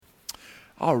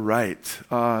All right.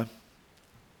 I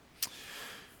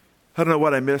don't know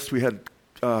what I missed. We had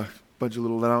a bunch of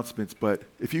little announcements, but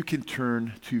if you can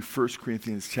turn to 1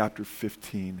 Corinthians chapter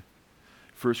 15.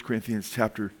 1 Corinthians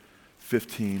chapter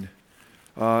 15.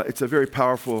 It's a very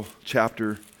powerful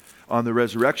chapter on the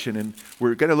resurrection, and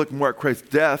we're going to look more at Christ's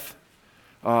death.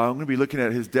 I'm going to be looking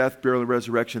at his death, burial, and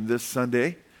resurrection this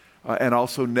Sunday, and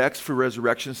also next for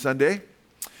Resurrection Sunday.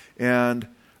 And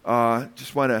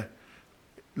just want to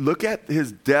look at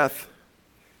his death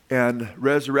and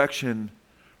resurrection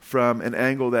from an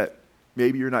angle that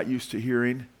maybe you're not used to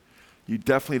hearing. You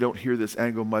definitely don't hear this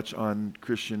angle much on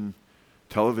Christian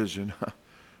television,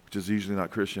 which is usually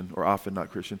not Christian, or often not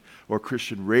Christian, or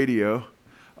Christian radio,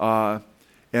 and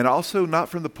also not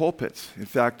from the pulpits. In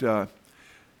fact,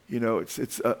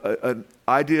 it's an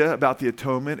idea about the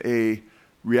atonement, a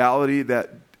reality that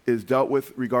is dealt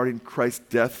with regarding Christ's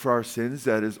death for our sins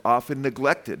that is often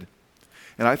neglected.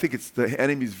 And I think the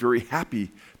enemy's very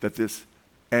happy that this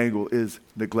angle is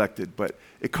neglected, but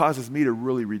it causes me to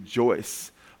really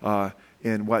rejoice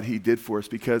in what he did for us,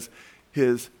 because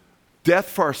his death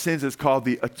for our sins is called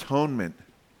the atonement.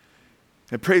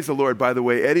 And praise the Lord, by the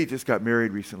way, Eddie just got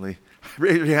married recently.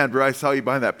 Raise your hand, bro. I saw you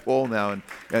behind that pole now,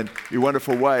 and your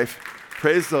wonderful wife.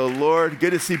 Praise the Lord.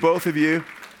 Good to see both of you.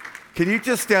 Can you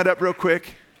just stand up real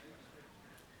quick?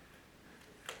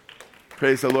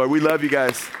 Praise the Lord. We love you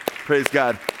guys. Praise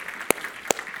God.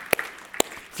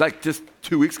 It's like just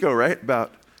 2 weeks ago, right?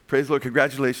 Praise the Lord.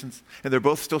 Congratulations. And they're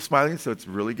both still smiling, so it's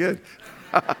really good.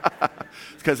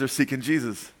 It's because they're seeking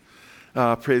Jesus.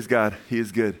 Praise God. He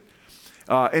is good.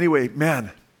 Anyway,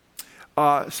 man.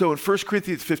 So in 1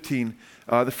 Corinthians 15,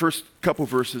 the first couple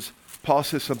verses, Paul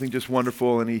says something just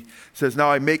wonderful, and he says,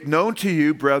 "Now I make known to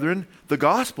you, brethren, the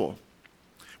gospel,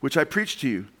 which I preached to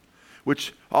you,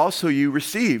 which also you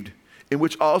received, in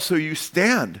which also you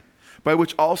stand, by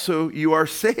which also you are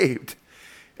saved.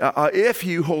 If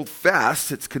you hold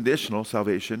fast," it's conditional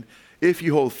salvation, "if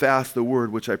you hold fast the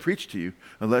word which I preached to you,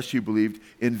 unless you believed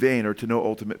in vain or to no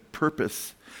ultimate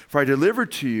purpose. For I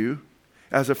delivered to you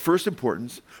as of first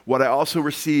importance what I also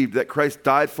received, that Christ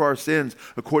died for our sins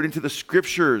according to the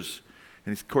Scriptures."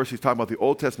 And of course, he's talking about the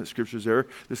Old Testament Scriptures there.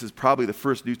 This is probably the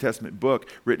first New Testament book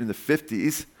written in the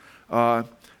 50s,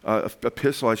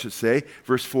 epistle, I should say.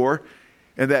 Verse 4,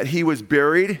 "And that he was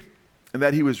buried, and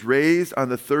that he was raised on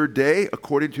the third day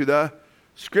according to the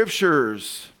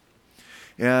Scriptures."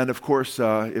 And of course,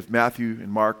 if Matthew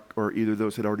and Mark or either of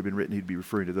those had already been written, he'd be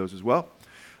referring to those as well.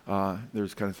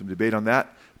 There's kind of some debate on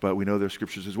that, but we know they're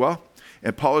Scriptures as well.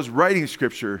 And Paul is writing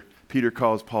Scripture. Peter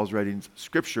calls Paul's writings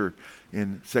Scripture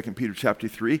in 2 Peter chapter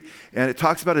 3. And it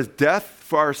talks about his death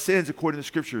for our sins according to the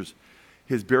Scriptures,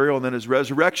 his burial, and then his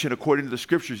resurrection according to the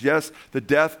Scriptures. Yes, the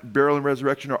death, burial, and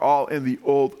resurrection are all in the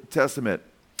Old Testament.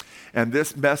 And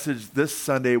this message this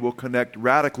Sunday will connect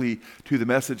radically to the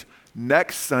message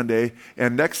next Sunday.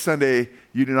 And next Sunday,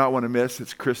 you do not want to miss.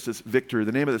 It's Christus Victor.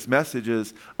 The name of this message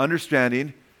is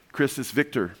Understanding Christus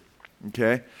Victor.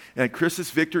 Okay? And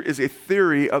Christus Victor is a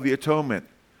theory of the atonement,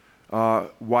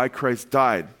 why Christ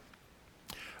died.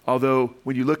 Although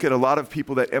when you look at a lot of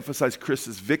people that emphasize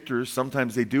Christus Victor,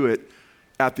 sometimes they do it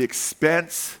at the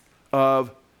expense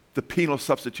of the penal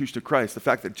substitution of Christ, the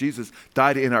fact that Jesus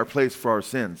died in our place for our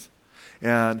sins.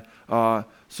 And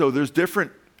so there's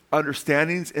different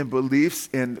understandings and beliefs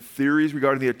and theories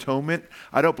regarding the atonement.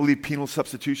 I don't believe penal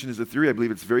substitution is a theory. I believe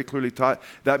it's very clearly taught.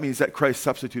 That means that Christ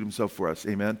substituted himself for us,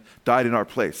 amen? Died in our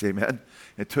place, amen?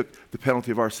 And took the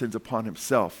penalty of our sins upon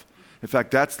himself. In fact,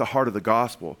 that's the heart of the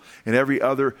gospel. And every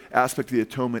other aspect of the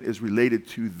atonement is related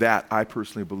to that, I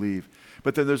personally believe.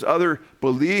 But then there's other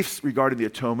beliefs regarding the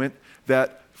atonement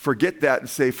that forget that and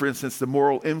say, for instance, the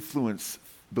moral influence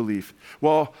belief.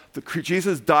 Well,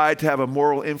 Jesus died to have a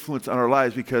moral influence on our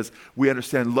lives because we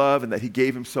understand love and that he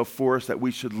gave himself for us, that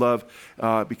we should love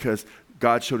because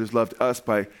God showed his love to us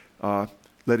by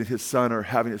letting his son or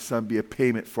having his son be a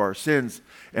payment for our sins.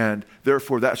 And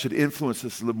therefore, that should influence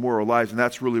us to live moral lives. And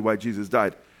that's really why Jesus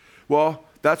died. Well,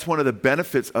 that's one of the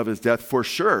benefits of his death for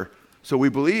sure. So we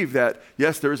believe that,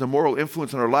 yes, there is a moral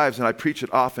influence in our lives, and I preach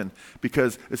it often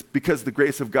because it's because the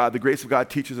grace of God. The grace of God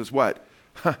teaches us what?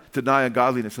 Deny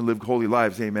ungodliness and live holy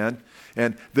lives, amen?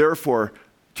 And therefore,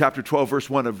 chapter 12, verse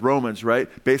 1 of Romans, right?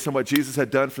 Based on what Jesus had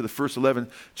done for the first 11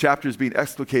 chapters being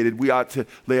explicated, we ought to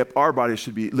lay up our bodies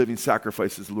should be living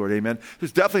sacrifices to the Lord, amen?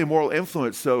 There's definitely a moral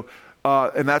influence, so,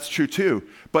 and that's true too.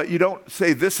 But you don't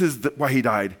say this is why he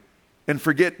died and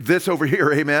forget this over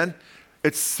here, amen?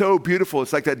 It's so beautiful.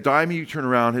 It's like that diamond you turn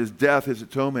around. His death, his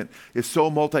atonement is so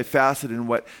multifaceted in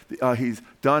what he's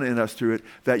done in us through it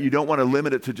that you don't want to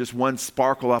limit it to just one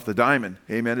sparkle off the diamond.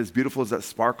 Amen. As beautiful as that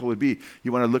sparkle would be,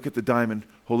 you want to look at the diamond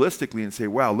holistically and say,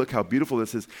 wow, look how beautiful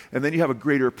this is. And then you have a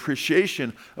greater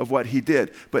appreciation of what he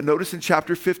did. But notice in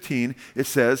chapter 15, it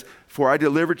says, for I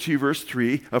delivered to you, verse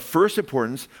 3, of first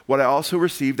importance, what I also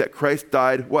received, that Christ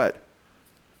died, what?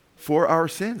 For our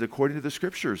sins, according to the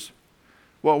scriptures.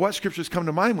 Well, what scriptures come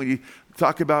to mind when you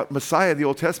talk about Messiah in the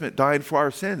Old Testament dying for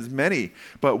our sins? Many.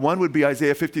 But one would be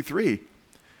Isaiah 53.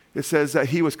 It says that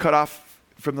he was cut off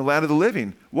from the land of the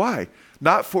living. Why?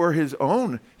 Not for his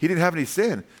own. He didn't have any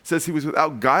sin. It says he was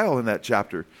without guile in that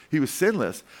chapter. He was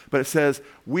sinless. But it says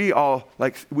we all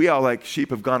like sheep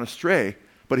have gone astray.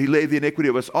 But he laid the iniquity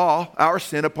of us all, our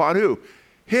sin, upon who?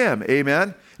 Him.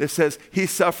 Amen. It says he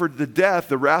suffered the death,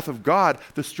 the wrath of God,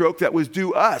 the stroke that was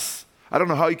due us. I don't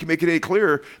know how you can make it any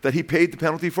clearer that he paid the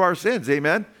penalty for our sins.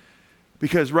 Amen?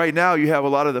 Because right now you have a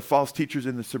lot of the false teachers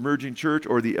in the submerging church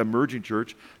or the emerging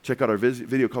church. Check out our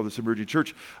video called The Submerging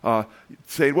Church.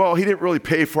 Saying, well, he didn't really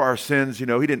pay for our sins. He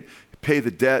didn't pay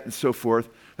the debt and so forth.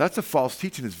 That's a false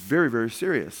teaching. It's very, very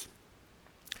serious.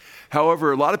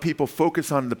 However, a lot of people focus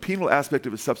on the penal aspect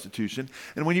of a substitution.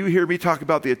 And when you hear me talk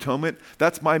about the atonement,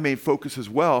 that's my main focus as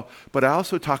well. But I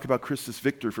also talk about Christus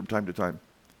Victor from time to time.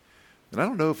 And I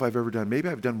don't know if I've ever done, maybe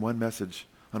I've done one message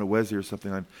on a Wesley or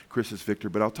something on Christus Victor,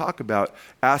 but I'll talk about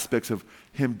aspects of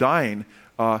him dying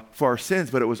for our sins,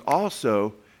 but it was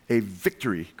also a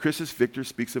victory. Christus Victor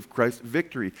speaks of Christ's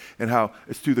victory and how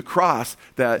it's through the cross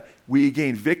that we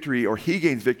gain victory, or he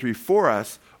gains victory for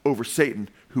us over Satan,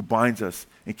 who binds us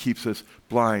and keeps us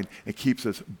blind and keeps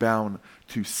us bound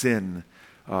to sin,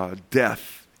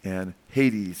 death, and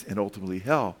Hades, and ultimately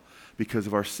hell, because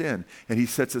of our sin. And he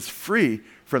sets us free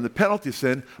from the penalty of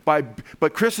sin.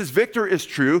 But Christus Victor is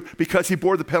true because he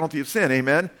bore the penalty of sin.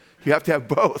 Amen? You have to have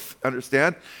both,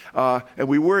 understand? And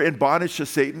we were in bondage to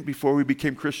Satan before we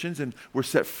became Christians, and we're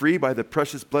set free by the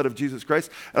precious blood of Jesus Christ.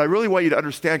 And I really want you to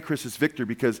understand Christus Victor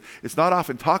because it's not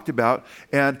often talked about,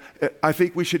 and I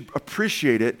think we should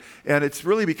appreciate it. And it's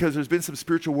really because there's been some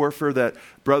spiritual warfare that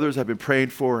brothers have been praying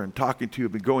for and talking to,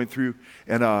 have been going through,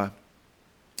 and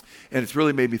it's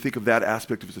really made me think of that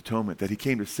aspect of his atonement, that he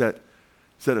came to set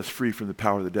us free from the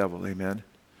power of the devil. Amen?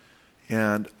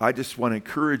 And I just want to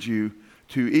encourage you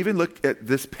to even look at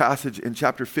this passage in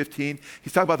chapter 15.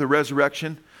 He's talking about the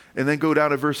resurrection, and then go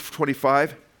down to verse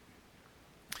 25.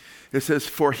 It says,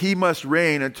 for he must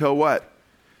reign until what?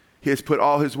 He has put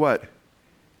all his what?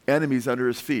 Enemies under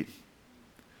his feet.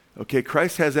 Okay,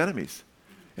 Christ has enemies.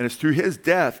 And it's through his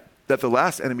death that the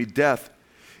last enemy, death,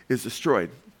 is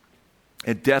destroyed.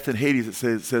 And death and Hades,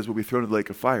 it says will be thrown in the lake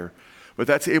of fire. But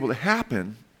that's able to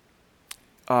happen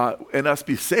and us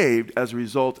be saved as a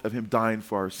result of him dying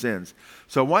for our sins.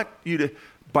 So I want you to,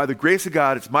 by the grace of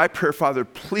God, it's my prayer, Father,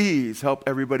 please help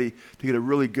everybody to get a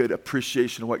really good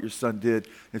appreciation of what your son did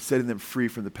and setting them free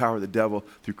from the power of the devil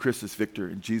through Christus Victor,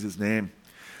 in Jesus' name.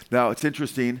 Now, it's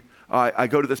interesting. I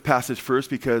go to this passage first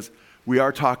because we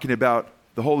are talking about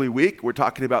the Holy Week. We're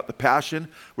talking about the Passion.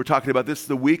 We're talking about this is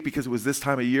the week because it was this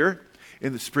time of year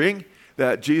in the spring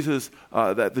that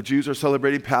that the Jews are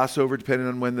celebrating Passover, depending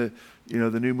on when the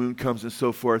new moon comes and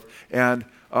so forth. And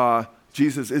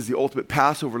Jesus is the ultimate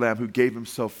Passover lamb who gave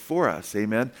himself for us.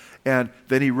 Amen. And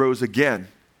then he rose again.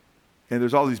 And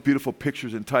there's all these beautiful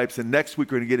pictures and types. And next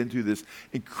week we're going to get into this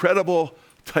incredible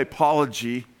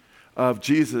typology of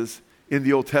Jesus in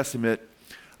the Old Testament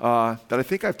that I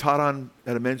think I've taught on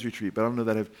at a men's retreat, but I don't know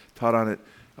that I've taught on it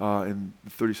in the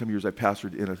 30-some years I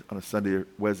pastored on a Sunday or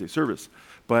Wednesday service.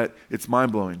 But it's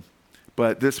mind-blowing.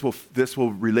 But this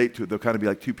will relate to it. They'll kind of be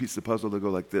like two pieces of puzzle. They'll go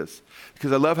like this.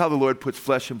 Because I love how the Lord puts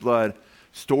flesh and blood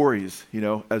stories,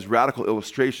 as radical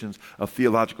illustrations of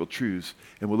theological truths.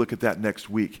 And we'll look at that next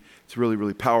week. It's really,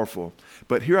 really powerful.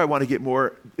 But here I want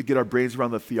to get our brains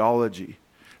around the theology.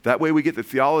 That way we get the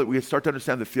theology, we start to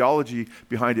understand the theology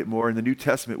behind it more in the New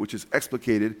Testament, which is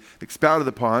explicated, expounded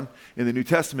upon in the New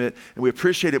Testament, and we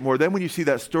appreciate it more. Then when you see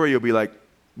that story, you'll be like,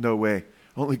 no way.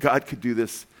 Only God could do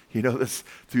this, this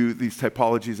through these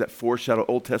typologies that foreshadow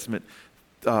Old Testament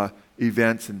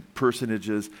events and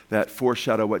personages that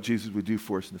foreshadow what Jesus would do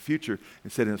for us in the future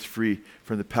and setting us free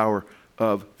from the power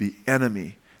of the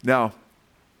enemy. Now,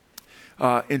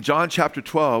 in John chapter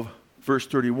 12, verse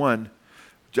 31,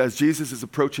 as Jesus is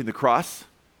approaching the cross,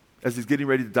 as he's getting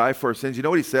ready to die for our sins, you know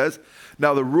what he says?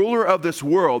 Now the ruler of this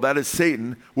world, that is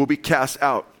Satan, will be cast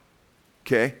out.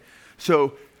 Okay?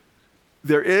 So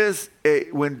there is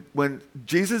when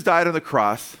Jesus died on the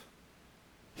cross,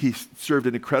 he served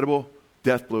an incredible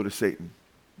death blow to Satan.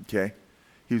 Okay?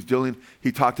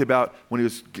 He talked about when he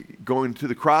was going to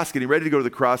the cross, getting ready to go to the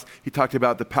cross, he talked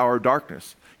about the power of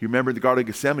darkness. You remember in the Garden of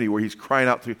Gethsemane where he's crying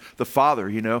out to the Father,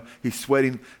 he's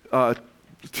sweating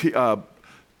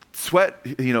sweat,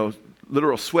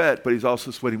 literal sweat, but he's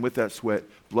also sweating with that sweat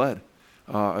blood.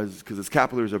 Because his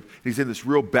capillaries he's in this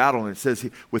real battle, and it says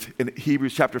in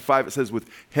Hebrews chapter 5, it says with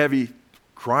heavy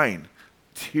crying,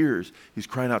 tears, he's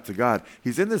crying out to God.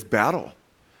 He's in this battle,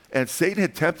 and Satan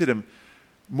had tempted him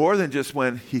more than just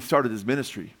when he started his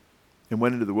ministry and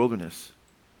went into the wilderness.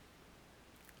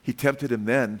 He tempted him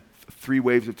then, 3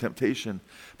 waves of temptation,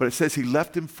 but it says he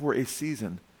left him for a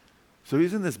season. So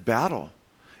he's in this battle,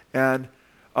 and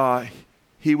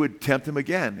he would tempt him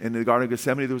again. In the Garden of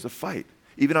Gethsemane, there was a fight.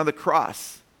 Even on the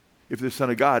cross, if you're the Son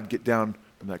of God, get down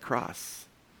from that cross.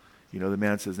 The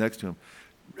man says next to him,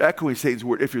 echoing Satan's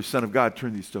word, if you're the Son of God,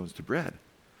 turn these stones to bread.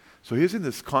 So he was in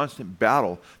this constant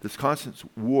battle, this constant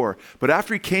war. But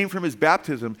after he came from his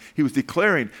baptism, he was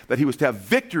declaring that he was to have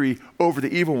victory over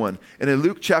the evil one. And in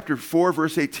Luke chapter 4,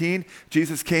 verse 18,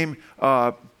 Jesus came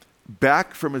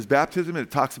back from his baptism, and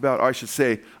it talks about, after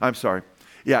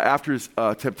his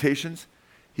temptations,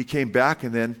 he came back,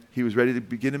 and then he was ready to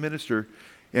begin to minister.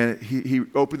 And he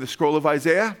opened the scroll of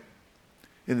Isaiah,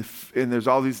 and there's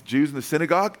all these Jews in the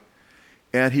synagogue,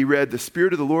 and he read, "The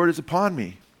Spirit of the Lord is upon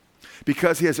me,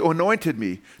 because he has anointed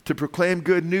me to proclaim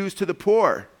good news to the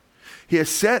poor. He has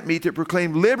sent me to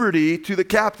proclaim liberty to the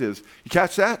captives." You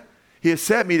catch that? He has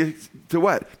sent me to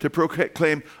what? To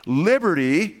proclaim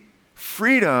liberty,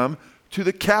 freedom to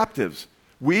the captives.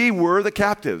 We were the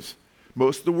captives.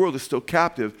 Most of the world is still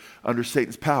captive under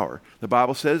Satan's power. The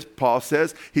Bible says, Paul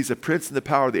says, he's a prince in the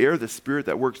power of the air, the spirit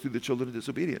that works through the children of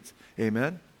disobedience.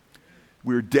 Amen?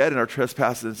 We were dead in our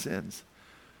trespasses and sins.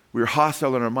 We were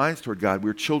hostile in our minds toward God. We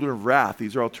were children of wrath.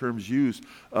 These are all terms used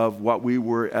of what we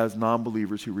were as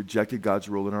non-believers who rejected God's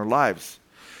role in our lives.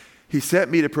 He sent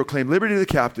me to proclaim liberty to the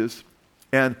captives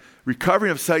and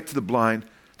recovering of sight to the blind,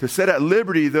 to set at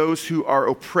liberty those who are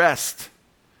oppressed,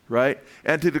 right?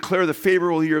 And to declare the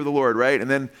favorable year of the Lord, right? And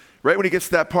then right when he gets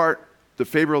to that part, the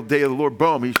favorable day of the Lord,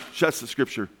 boom, he shuts the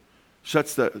scripture,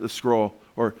 shuts the scroll,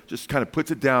 or just kind of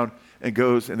puts it down and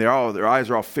goes, and their eyes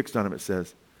are all fixed on him, it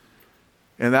says.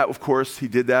 And that, of course, he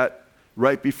did that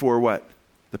right before what?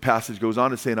 The passage goes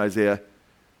on to say in Isaiah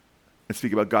and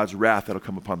speak about God's wrath that'll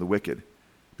come upon the wicked.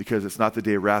 Because it's not the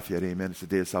day of wrath yet, amen. It's the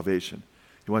day of salvation.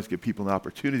 He wants to give people an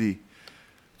opportunity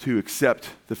to accept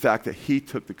the fact that he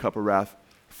took the cup of wrath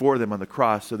for them on the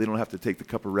cross, so they don't have to take the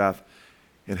cup of wrath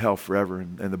in hell forever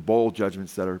and the bowl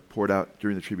judgments that are poured out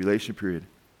during the tribulation period.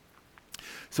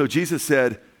 So Jesus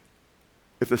said,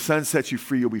 if the Son sets you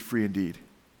free, you'll be free indeed.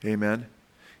 Amen.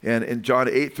 And in John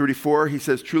 8:34, he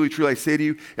says, truly, truly, I say to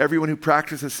you, everyone who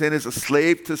practices sin is a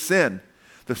slave to sin.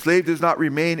 The slave does not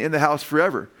remain in the house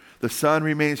forever. The Son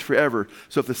remains forever.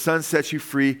 So if the Son sets you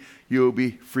free, you will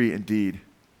be free indeed.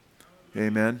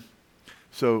 Amen.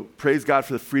 So praise God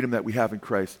for the freedom that we have in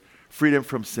Christ. Freedom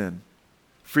from sin.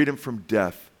 Freedom from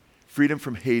death. Freedom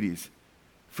from Hades.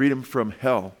 Freedom from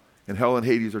hell. And hell and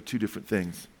Hades are 2 different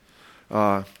things.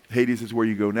 Hades is where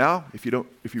you go now if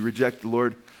you reject the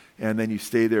Lord, and then you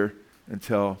stay there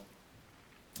until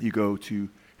you go to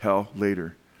hell later.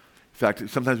 In fact,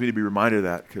 sometimes we need to be reminded of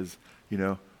that because,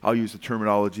 I'll use the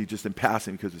terminology just in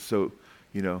passing because it's so,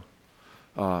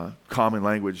 common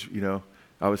language.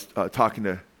 I was talking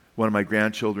to one of my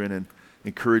grandchildren and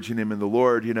encouraging him in the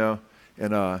Lord,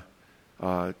 and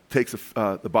takes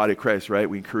the body of Christ, right?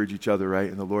 We encourage each other, right,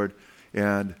 in the Lord.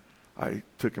 And I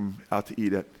took him out to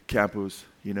eat at Campos,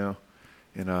 and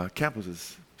Campos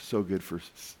is so good for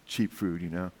cheap food,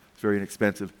 It's very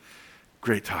inexpensive.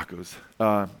 Great tacos.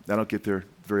 I don't get there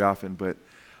very often, but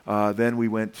then we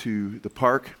went to the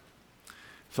park,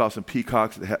 saw some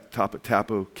peacocks at the top of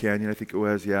Tapo Canyon, I think it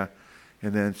was, yeah,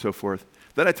 and then so forth.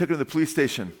 Then I took him to the police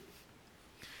station,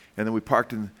 and then we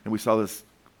parked and we saw this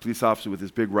police officer with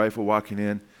his big rifle walking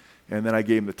in, and then I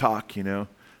gave him the talk,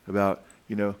 about,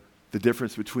 the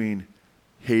difference between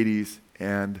Hades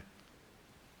and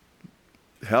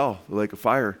hell, the lake of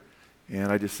fire.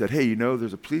 And I just said, hey,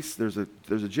 there's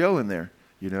a jail in there,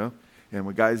 and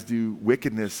when guys do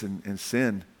wickedness and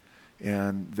sin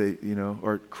and they,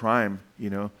 or crime,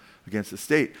 against the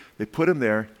state, they put them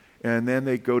there and then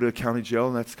they go to a county jail,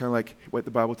 and that's kind of like what the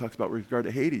Bible talks about with regard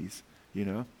to Hades,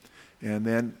 And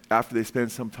then after they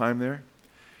spend some time there,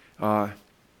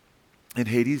 in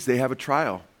Hades, they have a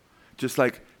trial. Just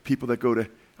like people that go to,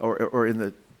 or in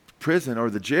the prison or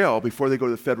the jail, before they go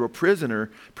to the federal prison,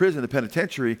 the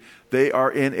penitentiary, they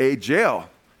are in a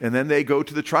jail. And then they go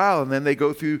to the trial, and then they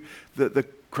go through the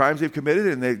crimes they've committed,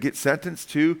 and they get sentenced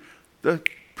to the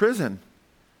prison.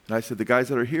 And I said, the guys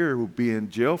that are here will be in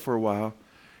jail for a while,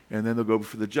 and then they'll go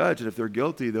before the judge, and if they're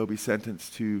guilty, they'll be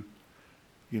sentenced to,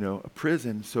 a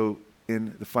prison. So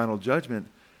in the final judgment,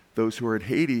 those who are in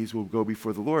Hades will go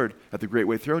before the Lord at the Great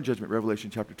White Throne Judgment, Revelation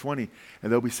chapter 20, and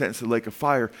they'll be sentenced to the lake of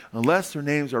fire unless their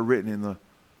names are written in the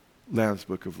Lamb's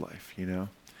Book of Life,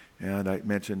 And I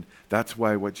mentioned that's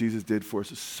why what Jesus did for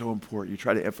us is so important. You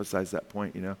try to emphasize that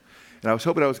point, And I was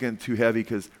hoping I was getting too heavy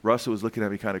because Russell was looking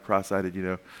at me kind of cross-eyed,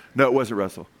 No, it wasn't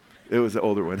Russell. It was the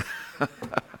older one.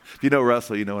 If you know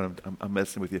Russell, you know what I'm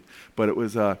messing with you. But it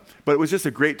was just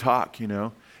a great talk,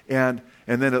 And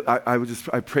then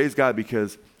I praise God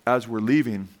because as we're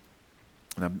leaving,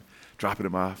 and I'm dropping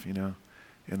him off, and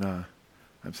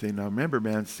I'm saying, now remember,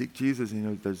 man, seek Jesus.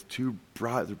 There's the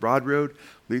broad road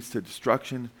leads to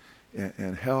destruction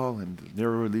and hell, and the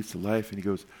narrow road leads to life. And he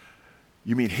goes,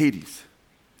 you mean Hades?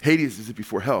 Hades is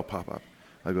before hell, Pop-Up.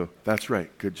 I go, that's right.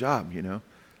 Good job,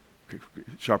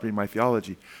 sharpening my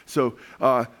theology. So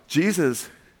Jesus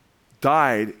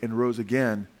died and rose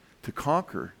again to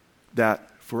conquer that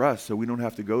for us, so we don't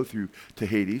have to go through to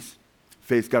Hades,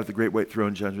 face God at the Great White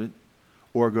Throne Judgment,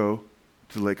 or go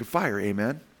to the lake of fire.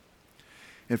 Amen?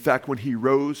 In fact, when he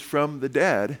rose from the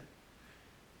dead,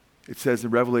 it says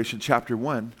in Revelation chapter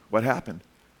 1, what happened?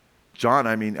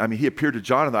 John, he appeared to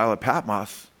John on the Isle of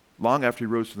Patmos long after he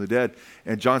rose from the dead,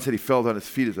 and John said he fell on his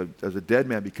feet as a dead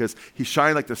man because he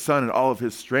shined like the sun in all of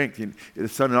his strength, and the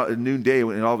sun in noonday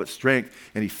in all of its strength,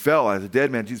 and he fell as a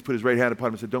dead man. Jesus put his right hand upon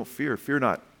him and said, don't fear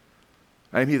not.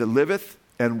 I am he that liveth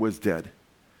and was dead,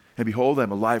 and behold, I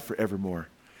am alive forevermore.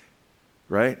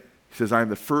 Right? He says, I am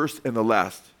the first and the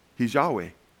last. He's Yahweh.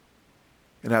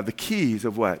 And I have the keys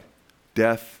of what?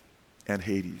 Death and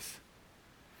Hades.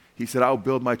 He said, I will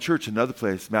build my church in another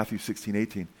place, Matthew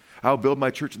 16:18. I will build my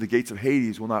church, and the gates of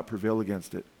Hades will not prevail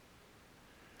against it.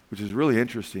 Which is really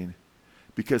interesting,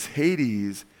 because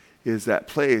Hades is that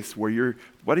place where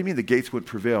what do you mean the gates wouldn't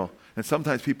prevail? And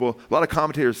sometimes a lot of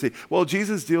commentators say, well,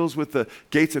 Jesus deals with the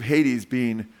gates of Hades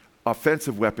being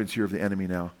offensive weapons here of the enemy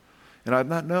now. And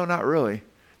no, not really.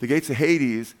 The gates of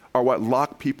Hades are what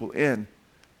lock people in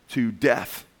to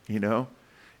death,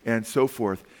 and so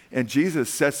forth. And Jesus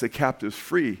sets the captives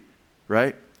free,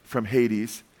 right, from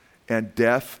Hades and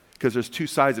death, because there's two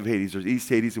sides of Hades. There's East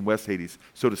Hades and West Hades,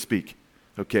 so to speak,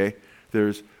 okay?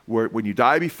 There's when you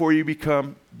die before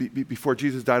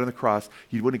Jesus died on the cross,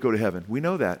 you wouldn't go to heaven. We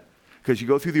know that because you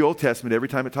go through the Old Testament, every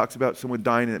time it talks about someone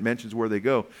dying and it mentions where they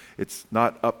go, it's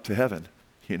not up to heaven,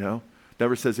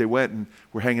 Never says they went and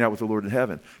were hanging out with the Lord in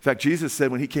heaven. In fact, Jesus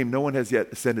said when he came, no one has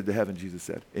yet ascended to heaven, Jesus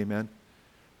said. Amen?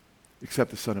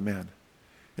 Except the Son of Man.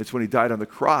 It's when he died on the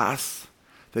cross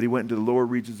that he went into the lower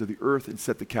regions of the earth and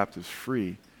set the captives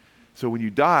free. So when you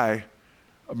die,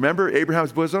 remember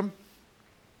Abraham's bosom?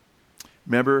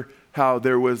 Remember how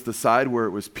there was the side where it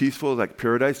was peaceful, like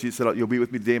paradise? Jesus said, you'll be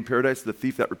with me today in paradise, the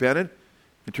thief that repented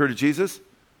and turned to Jesus.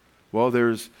 Well,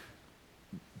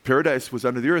 paradise was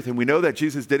under the earth. And we know that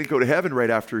Jesus didn't go to heaven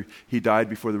right after he died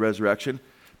before the resurrection,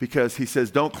 because he says,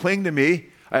 don't cling to me.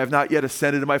 I have not yet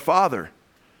ascended to my Father.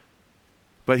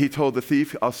 But he told the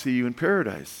thief, I'll see you in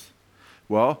paradise.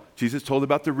 Well, Jesus told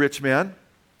about the rich man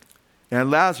and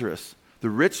Lazarus. The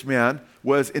rich man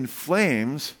was in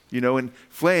flames,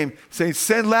 saying,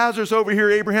 send Lazarus over here,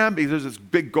 Abraham, because there's this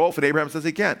big gulf, and Abraham says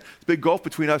he can't. It's a big gulf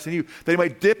between us and you, that he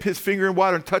might dip his finger in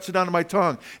water and touch it onto my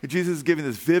tongue. And Jesus is giving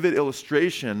this vivid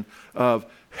illustration of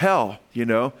hell,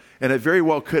 and it very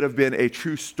well could have been a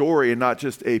true story and not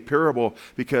just a parable,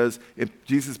 because in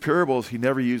Jesus' parables, he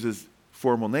never uses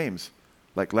formal names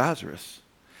like Lazarus.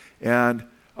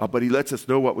 But he lets us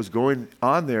know what was going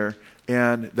on there,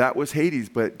 and that was Hades.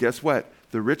 But guess what?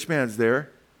 The rich man's there,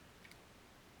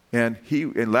 and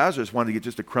Lazarus wanted to get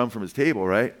just a crumb from his table,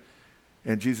 right?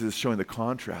 And Jesus is showing the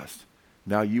contrast.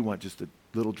 Now you want just a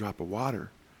little drop of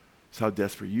water. That's how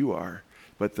desperate you are.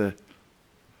 But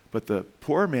the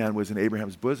poor man was in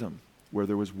Abraham's bosom, where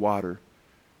there was water,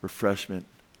 refreshment,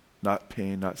 not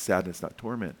pain, not sadness, not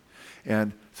torment.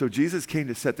 And so Jesus came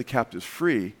to set the captives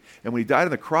free. And when he died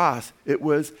on the cross, it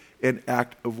was an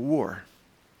act of war.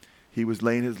 He was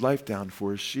laying his life down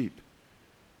for his sheep.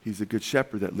 He's a good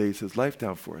shepherd that lays his life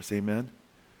down for us. Amen?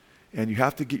 And you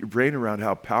have to get your brain around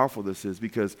how powerful this is,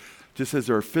 because just as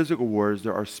there are physical wars,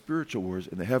 there are spiritual wars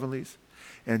in the heavenlies.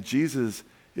 And Jesus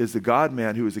is the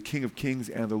God-man who is the King of Kings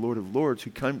and the Lord of Lords, who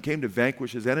came to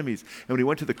vanquish his enemies. And when he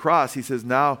went to the cross, he says,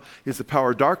 now is the power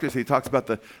of darkness. And he talks about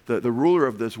the ruler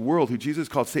of this world, who Jesus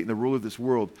called Satan the ruler of this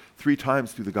world 3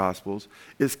 times through the Gospels,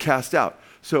 is cast out.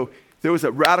 So there was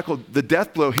the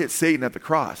death blow hit Satan at the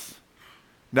cross.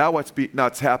 Now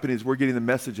what's happening is we're getting the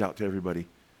message out to everybody.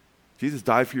 Jesus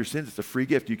died for your sins. It's a free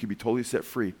gift. You can be totally set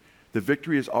free The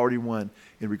victory is already won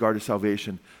in regard to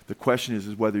salvation. The question is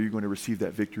whether you're going to receive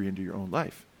that victory into your own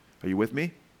life. Are you with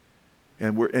me?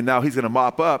 And now he's going to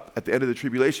mop up at the end of the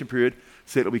tribulation period.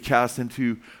 Satan will be cast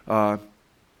into the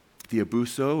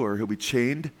abuso, or he'll be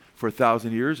chained for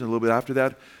 1,000 years. And a little bit after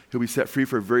that, he'll be set free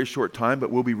for a very short time,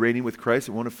 but we'll be reigning with Christ.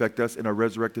 It won't affect us in our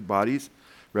resurrected bodies.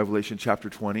 Revelation chapter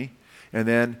 20. And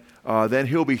then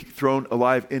he'll be thrown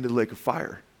alive into the lake of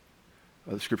fire.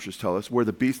 The scriptures tell us, where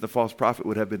the beast and the false prophet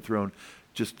would have been thrown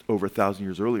just over 1,000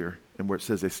 years earlier, and where it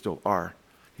says they still are.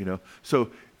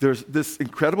 So there's this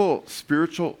incredible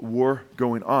spiritual war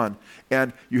going on,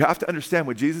 and you have to understand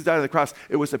when Jesus died on the cross,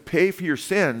 it was to pay for your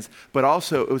sins, but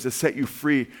also it was to set you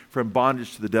free from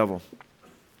bondage to the devil,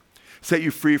 set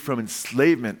you free from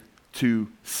enslavement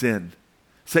to sin,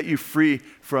 set you free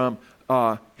from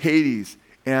Hades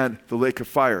and the lake of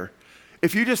fire.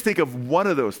 If you just think of one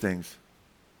of those things,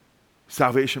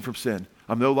 salvation from sin.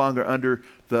 I'm no longer under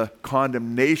the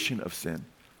condemnation of sin.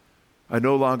 I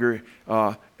no longer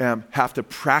have to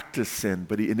practice sin,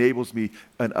 but he enables me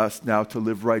and us now to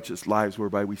live righteous lives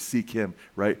whereby we seek him,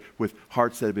 right? With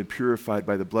hearts that have been purified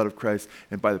by the blood of Christ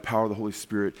and by the power of the Holy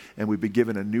Spirit, and we've been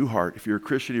given a new heart. If you're a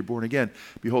Christian, you're born again.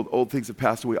 Behold, old things have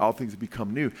passed away, all things have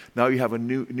become new. Now you have a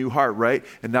new heart, right?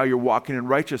 And now you're walking in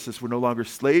righteousness. We're no longer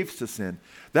slaves to sin.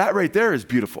 That right there is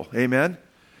beautiful. Amen?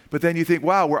 But then you think,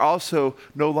 wow, we're also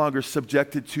no longer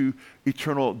subjected to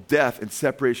eternal death and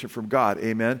separation from God.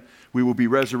 Amen? We will be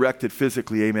resurrected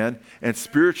physically. Amen? And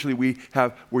spiritually,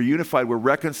 we're unified. We're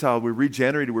reconciled. We're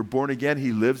regenerated. We're born again.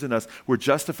 He lives in us. We're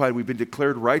justified. We've been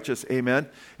declared righteous. Amen?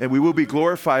 And we will be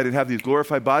glorified and have these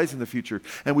glorified bodies in the future.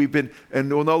 And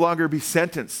will no longer be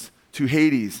sentenced to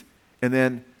Hades. And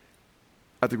then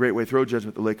at the great white throne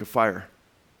judgment, the lake of fire,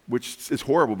 which is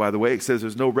horrible, by the way. It says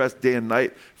there's no rest day and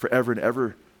night forever and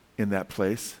ever in that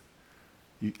place.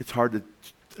 It's hard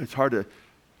to,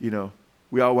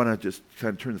 we all want to just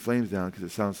kind of turn the flames down because it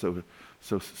sounds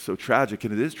so tragic,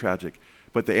 and it is tragic.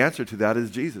 But the answer to that is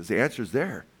Jesus. The answer is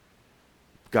there.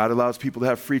 God allows people to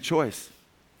have free choice,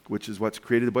 which is what's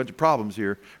created a bunch of problems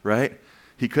here, right?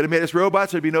 He could have made us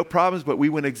robots, there'd be no problems, but we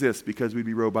wouldn't exist because we'd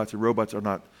be robots, and robots are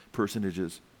not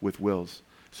personages with wills.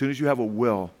 As soon as you have a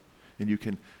will and you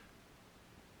can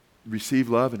receive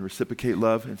love and reciprocate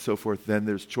love and so forth, then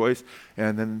there's choice.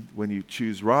 And then when you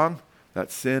choose wrong,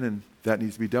 that's sin, and that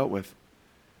needs to be dealt with.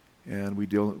 And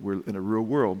we're in a real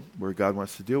world where God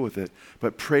wants to deal with it.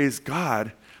 But praise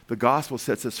God, the gospel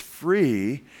sets us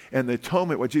free, and the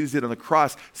atonement, what Jesus did on the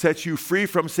cross, sets you free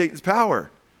from Satan's power.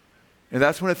 And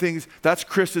that's one of the things, that's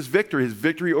Christ's victory, his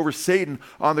victory over Satan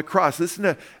on the cross. Listen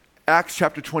to Acts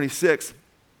chapter 26.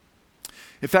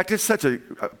 In fact, it's such a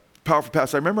powerful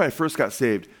passage. I remember when I first got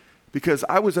saved, because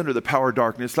I was under the power of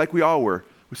darkness, like we all were.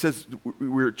 It says we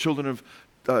were children of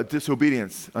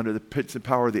disobedience under the prince and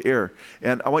power of the air.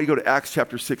 And I want you to go to Acts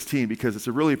chapter 16 because it's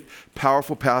a really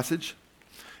powerful passage.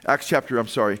 Acts chapter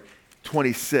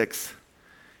 26.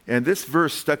 And this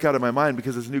verse stuck out in my mind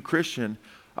because as a new Christian,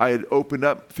 I had opened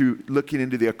up through looking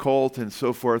into the occult and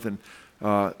so forth, and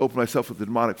opened myself with the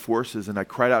demonic forces, and I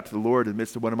cried out to the Lord in the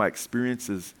midst of one of my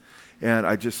experiences. And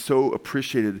I just so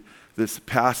appreciated this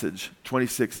passage,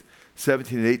 26,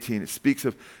 17 and 18. It speaks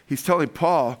of, he's telling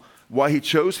Paul why he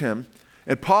chose him.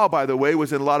 And Paul, by the way,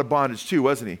 was in a lot of bondage too,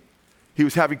 wasn't he? He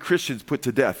was having Christians put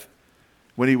to death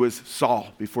when he was Saul,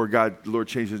 before the Lord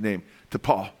changed his name to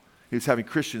Paul. He was having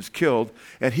Christians killed,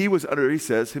 and he was under, he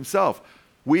says, himself.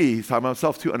 He's talking about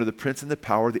himself too, under the prince and the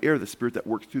power of the air, the spirit that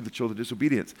works through the children of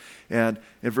disobedience. And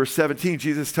in verse 17,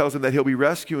 Jesus tells him that he'll be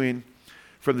rescuing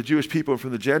from the Jewish people and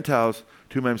from the Gentiles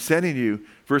to whom I'm sending you.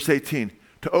 Verse 18,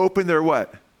 to open their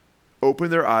what?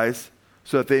 Open their eyes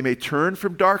so that they may turn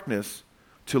from darkness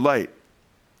to light,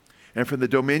 and from the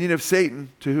dominion of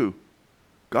Satan to who?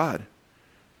 God.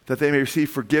 That they may receive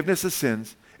forgiveness of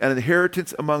sins and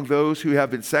inheritance among those who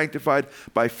have been sanctified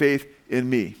by faith in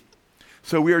me.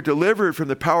 So we are delivered from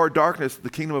the power of darkness to the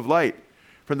kingdom of light,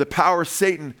 from the power of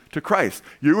Satan to Christ.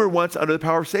 You were once under the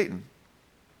power of Satan.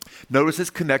 Notice it's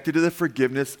connected to the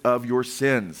forgiveness of your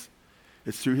sins.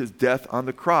 It's through his death on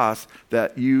the cross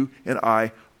that you and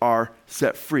I are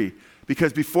set free.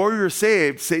 Because before we were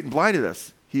saved, Satan blinded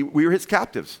us. We were his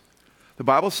captives. The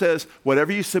Bible says,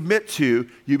 whatever you submit to,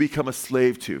 you become a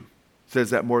slave to. It says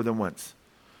that more than once.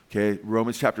 Okay,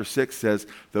 Romans chapter 6 says,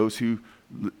 those who,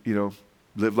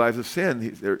 live lives of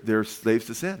sin, they're slaves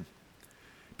to sin.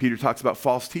 Peter talks about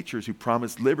false teachers who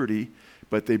promise liberty,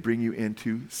 but they bring you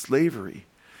into slavery.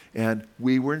 And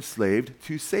we were enslaved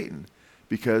to Satan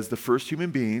because the first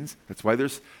human beings, that's why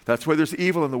there's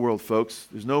evil in the world, folks.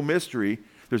 There's no mystery.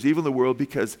 There's evil in the world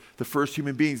because the first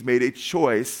human beings made a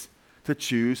choice to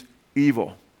choose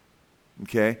evil.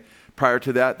 Okay? Prior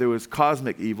to that, there was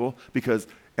cosmic evil because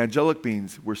angelic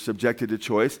beings were subjected to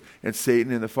choice, and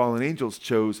Satan and the fallen angels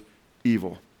chose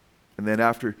evil. And then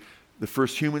after the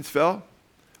first humans fell,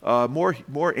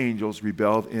 more angels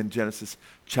rebelled in Genesis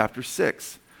chapter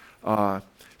 6. So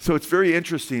it's very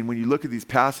interesting when you look at these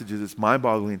passages, it's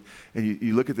mind-boggling, and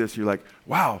you look at this, you're like,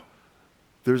 wow,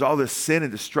 there's all this sin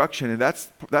and destruction, and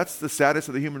that's the saddest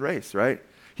of the human race, right?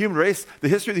 Human race, the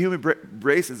history of the human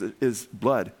race is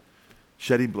blood,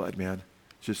 shedding blood, man,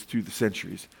 just through the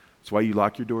centuries. That's why you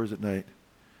lock your doors at night,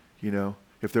 you know.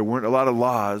 If there weren't a lot of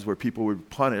laws where people were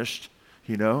punished,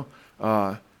 you know,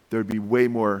 there'd be way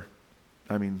more.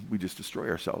 I mean, we just destroy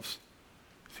ourselves.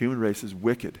 The human race is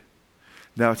wicked.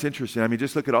 Now, it's interesting. I mean,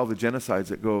 just look at all the genocides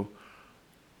that go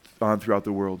on throughout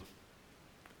the world.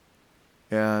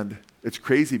 And it's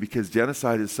crazy because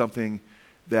genocide is something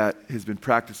that has been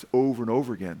practiced over and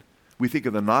over again. We think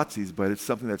of the Nazis, but it's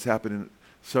something that's happened in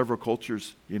several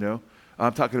cultures, you know.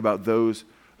 I'm talking about those.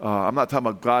 I'm not talking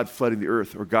about God flooding the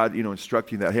earth or God, you know,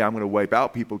 instructing that, hey, I'm going to wipe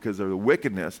out people because of the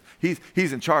wickedness. He's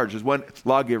in charge. There's one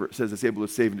lawgiver that says it's able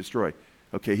to save and destroy.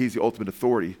 Okay, he's the ultimate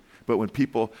authority. But when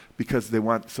people, because they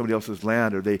want somebody else's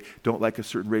land or they don't like a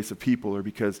certain race of people or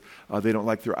because they don't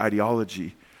like their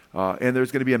ideology, and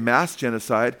there's going to be a mass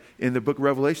genocide in the book of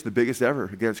Revelation, the biggest ever,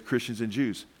 against Christians and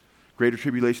Jews. Greater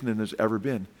tribulation than there's ever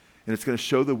been. And it's going to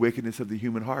show the wickedness of the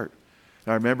human heart.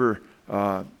 And I remember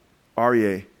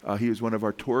Aryeh, he was one of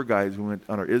our tour guides when we went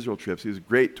on our Israel trips. He was a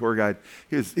great tour guide.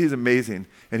 He's amazing.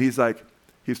 And he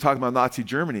was talking about Nazi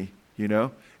Germany, you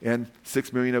know, and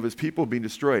 6 million of his people being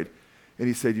destroyed. And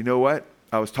he said, you know what?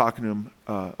 I was talking to him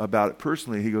about it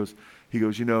personally. He goes,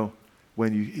 you know,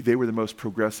 they were the most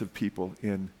progressive people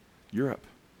in Europe.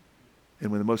 And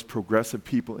when the most progressive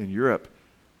people in Europe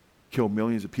kill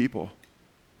millions of people,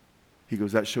 he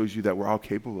goes, that shows you that we're all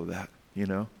capable of that, you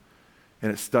know?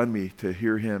 And it stunned me to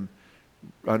hear him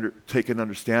take an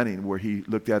understanding where he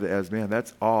looked at it as, man,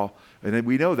 that's all. And then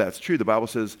we know that's true. The Bible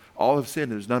says, all have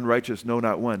sinned. There's none righteous, no,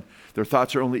 not one. Their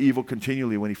thoughts are only evil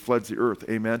continually when he floods the earth.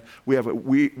 Amen.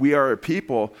 We are a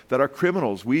people that are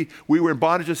criminals. We were in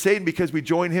bondage of Satan because we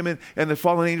joined him and the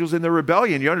fallen angels in their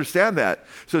rebellion. You understand that?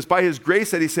 So it's by his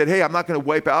grace that he said, hey, I'm not going to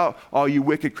wipe out all you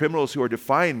wicked criminals who are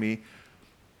defying me.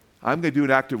 I'm going to do an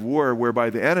act of war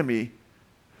whereby the enemy,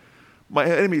 my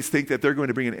enemies think that they're going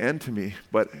to bring an end to me,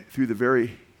 but through the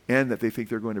very end that they think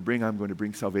they're going to bring, I'm going to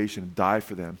bring salvation and die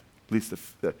for them, at least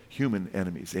the human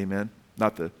enemies, amen?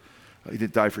 He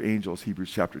didn't die for angels,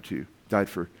 Hebrews chapter 2, died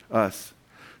for us.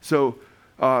 So,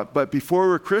 but before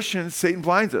we're Christians, Satan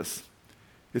blinds us.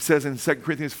 It says in 2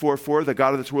 Corinthians 4:4, the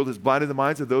God of this world has blinded the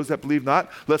minds of those that believe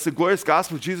not, lest the glorious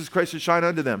gospel of Jesus Christ should shine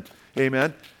unto them,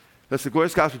 amen? That's the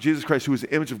glorious gospel of Jesus Christ, who is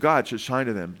the image of God, should shine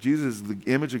to them. Jesus is the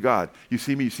image of God. You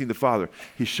see me, you've seen the Father.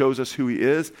 He shows us who he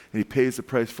is, and he pays the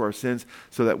price for our sins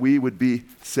so that we would be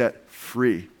set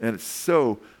free. And it's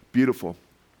so beautiful.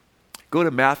 Go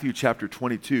to Matthew chapter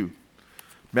 22.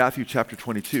 Matthew chapter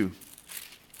 22.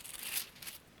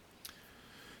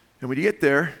 And when you get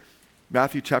there,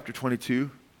 Matthew chapter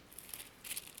 22,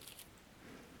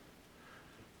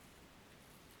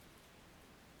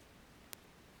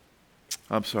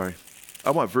 I'm sorry.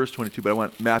 I want verse 22, but I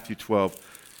want Matthew 12.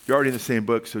 You're already in the same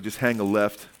book, so just hang a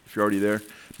left if you're already there.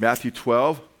 Matthew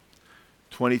 12,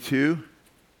 22.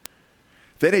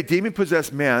 Then a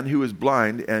demon-possessed man who was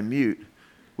blind and mute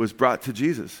was brought to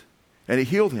Jesus, and he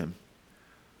healed him,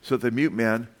 so that the mute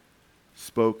man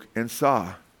spoke and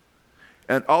saw.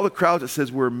 And all the crowds, it says,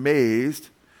 were amazed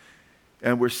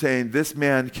and were saying, this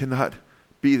man cannot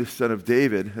be the son of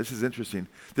David. This is interesting.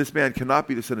 This man cannot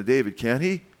be the son of David, can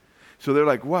he? So they're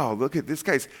like, wow, look at this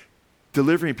guy's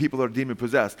delivering people that are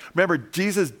demon-possessed. Remember,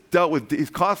 Jesus he's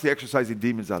constantly exorcising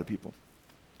demons out of people.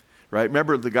 Right?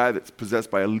 Remember the guy that's possessed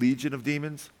by a legion of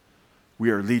demons? We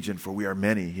are legion, for we are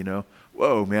many, you know.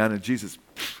 Whoa, man. And Jesus,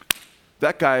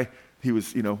 that guy, he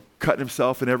was, you know, cutting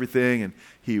himself and everything, and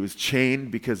he was chained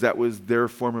because that was their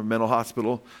form of mental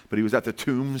hospital. But he was at the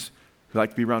tombs. He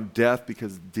liked to be around death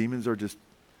because demons are just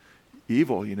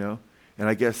evil, you know. And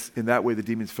I guess in that way the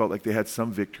demons felt like they had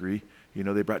some victory. You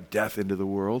know, they brought death into the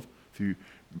world through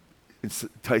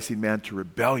enticing man to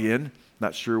rebellion.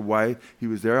 Not sure why he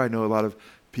was there. I know a lot of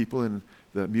people in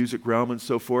the music realm and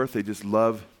so forth, they just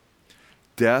love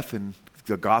death and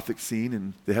the gothic scene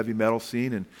and the heavy metal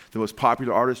scene. And the most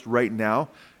popular artist right now,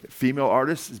 female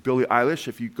artist, is Billie Eilish.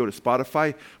 If you go to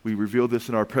Spotify, we revealed this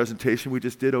in our presentation we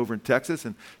just did over in Texas,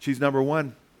 and she's number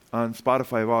one on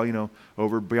Spotify of all, you know,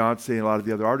 over Beyonce and a lot of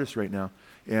the other artists right now.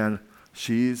 And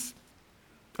she's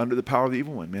under the power of the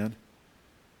evil one, man.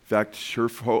 In fact,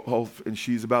 and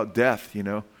she's about death, you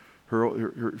know.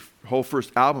 Her whole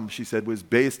first album, she said, was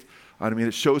based I mean,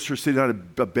 it shows her sitting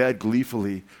on a bed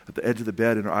gleefully at the edge of the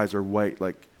bed, and her eyes are white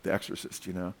like The Exorcist,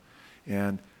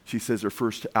 And she says her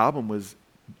first album was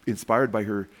inspired by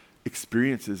her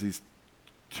experiences, these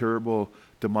terrible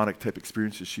demonic type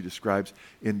experiences she describes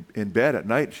in bed at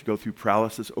night. She'd go through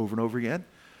paralysis over and over again.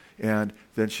 And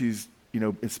then she's,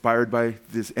 inspired by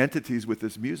these entities with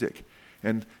this music.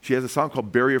 And she has a song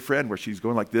called Bury a Friend where she's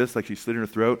going like this, like she's slitting her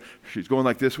throat. She's going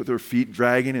like this with her feet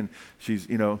dragging, and she's,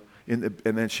 and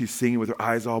then she's singing with her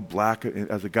eyes all black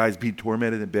as a guy's being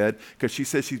tormented in bed, because she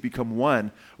says she's become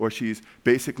one, or she's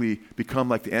basically become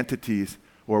like the entities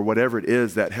or whatever it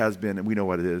is that has been, and we know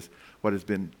what it is, what has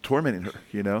been tormenting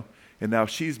her, And now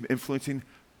she's influencing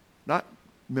not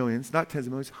millions, not tens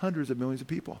of millions, hundreds of millions of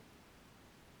people.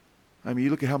 I mean,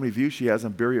 you look at how many views she has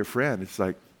on Bury a Friend. It's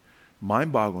like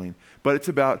mind-boggling. But it's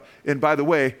about, and by the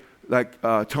way, like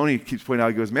Tony keeps pointing out,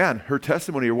 he goes, man, her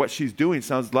testimony or what she's doing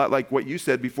sounds a lot like what you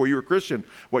said before you were a Christian,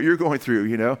 what you're going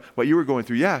through, what you were going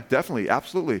through. Yeah, definitely,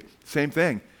 absolutely. Same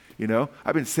thing.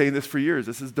 I've been saying this for years.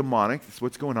 This is demonic. This is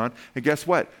what's going on. And guess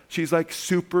what? She's like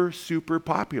super, super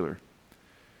popular.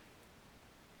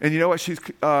 And you know what?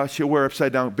 She'll wear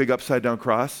big upside down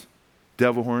cross,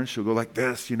 devil horns. She'll go like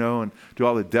this, and do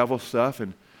all the devil stuff.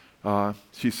 And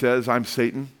she says, I'm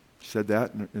Satan. She said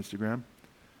that on Instagram.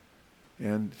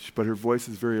 But her voice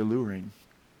is very alluring.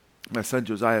 My son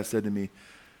Josiah said to me,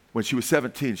 when she was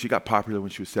 17, she got popular when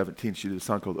she was 17. She did a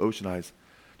song called Ocean Eyes.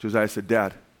 Josiah said,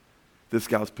 Dad, this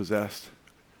gal's possessed.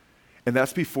 And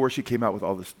that's before she came out with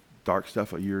all this dark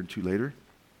stuff a year or two later.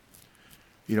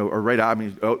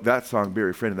 That song,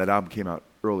 Bury a Friend, and that album came out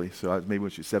early. So I was maybe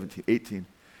when she was 17, 18.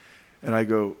 And I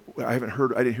go, I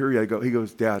didn't hear you. He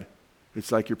goes, Dad,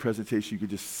 it's like your presentation. You could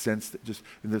just sense that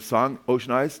in the song,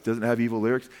 Ocean Eyes, doesn't have evil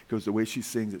lyrics. It goes, the way she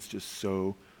sings, it's just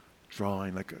so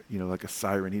drawing, like a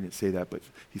siren. He didn't say that, but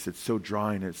he said so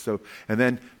drawing. And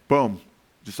then, boom,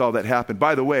 just all that happened.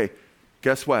 By the way,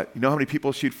 guess what? You know how many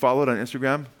people she'd followed on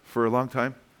Instagram for a long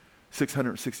time?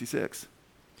 666.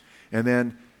 And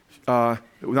then,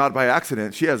 not by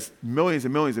accident, she has millions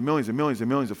and millions and millions and millions and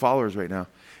millions of followers right now.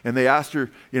 And they asked her,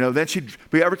 then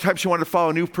but every time she wanted to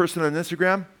follow a new person on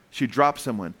Instagram, she'd drop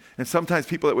someone. And sometimes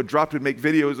people that would drop would make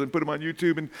videos and put them on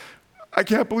YouTube, and I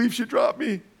can't believe she dropped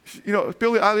me.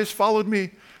 Billie Eilish followed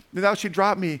me, and now she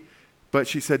dropped me. But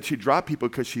she said she dropped people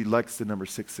because she likes the number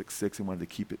 666 and wanted to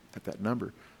keep it at that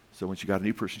number. So when she got a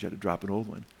new person, she had to drop an old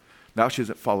one. Now she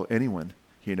doesn't follow anyone,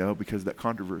 because of that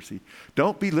controversy.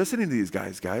 Don't be listening to these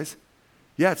guys.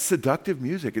 Yeah, it's seductive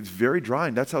music. It's very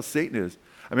drawing. That's how Satan is.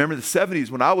 I remember in the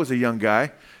 70s when I was a young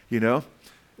guy,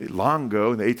 long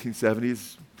ago in the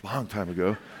 1870s, long time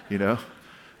ago, in the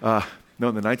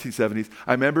 1970s.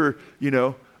 I remember,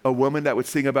 a woman that would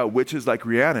sing about witches like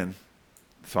Rhiannon,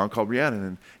 a song called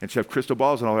Rhiannon, and she had crystal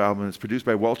balls on all her albums. It's produced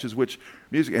by Welch's Witch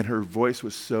Music, and her voice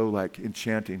was so like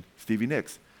enchanting. Stevie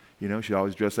Nicks, she'd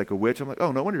always dress like a witch. I'm like,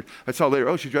 oh, no wonder. I saw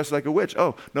later, she dressed like a witch.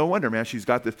 Oh, no wonder, man. She's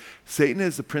got this. Satan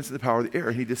is the prince of the power of the air,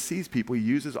 and he deceives people. He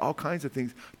uses all kinds of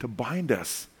things to bind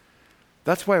us.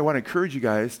 That's why I want to encourage you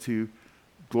guys to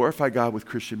glorify God with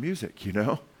Christian music,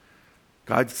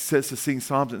 God says to sing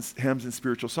psalms and hymns and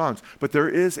spiritual songs. But there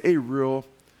is a real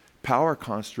power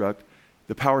construct.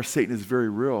 The power of Satan is very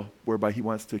real, whereby he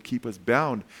wants to keep us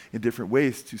bound in different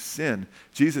ways to sin.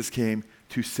 Jesus came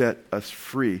to set us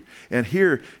free. And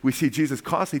here we see Jesus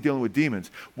constantly dealing with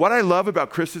demons. What I love about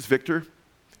Christus Victor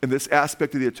in this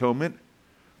aspect of the atonement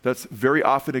that's very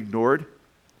often ignored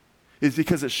is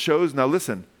because it shows, now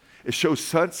listen, it shows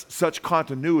such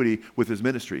continuity with his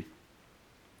ministry.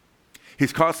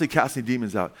 He's constantly casting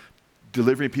demons out,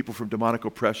 delivering people from demonic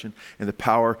oppression and the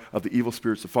power of the evil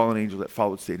spirits, the fallen angels that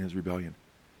followed Satan in his rebellion.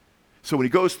 So when he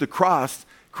goes to the cross,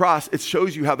 it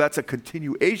shows you how that's a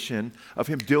continuation of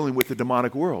him dealing with the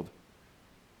demonic world.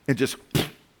 And just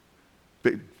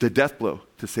the death blow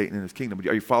to Satan and his kingdom.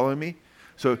 Are you following me?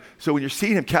 So when you're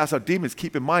seeing him cast out demons,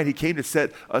 keep in mind he came to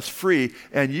set us free.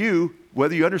 And you,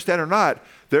 whether you understand or not,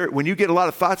 when you get a lot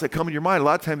of thoughts that come in your mind, a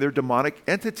lot of times they're demonic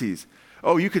entities.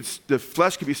 Oh, the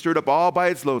flesh can be stirred up all by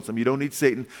its lonesome. You don't need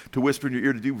Satan to whisper in your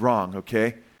ear to do wrong,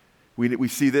 okay? We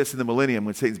see this in the millennium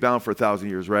when Satan's bound for 1,000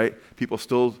 years, right? People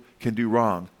still can do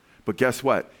wrong. But guess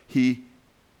what? He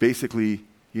basically,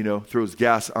 throws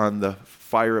gas on the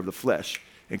fire of the flesh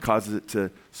and causes it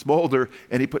to smolder,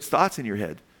 and he puts thoughts in your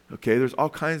head, okay? There's all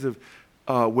kinds of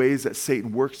ways that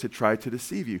Satan works to try to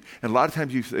deceive you. And a lot of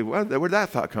times you say, well, where'd that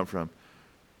thought come from?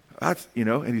 That's,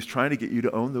 and he's trying to get you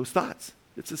to own those thoughts.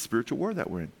 It's a spiritual war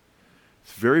that we're in.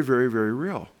 It's very, very, very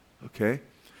real, okay?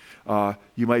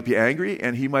 You might be angry,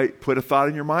 and he might put a thought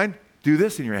in your mind. Do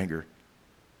this in your anger.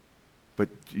 But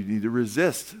you need to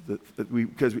resist.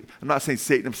 I'm not saying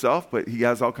Satan himself, but he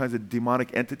has all kinds of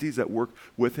demonic entities that work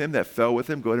with him, that fell with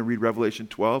him. Go ahead and read Revelation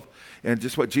 12 and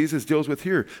just what Jesus deals with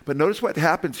here. But notice what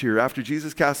happens here. After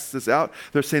Jesus casts this out,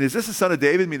 they're saying, is this the son of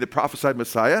David, meaning the prophesied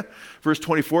Messiah? Verse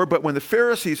 24, but when the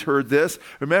Pharisees heard this,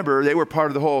 remember, they were part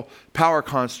of the whole power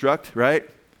construct, right?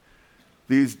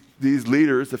 These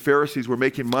leaders, the Pharisees, were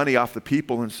making money off the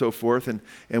people and so forth and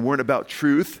weren't about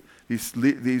truth.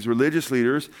 These religious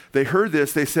leaders, they heard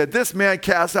this. They said, this man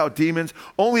casts out demons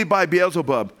only by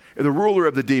Beelzebub, the ruler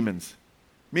of the demons.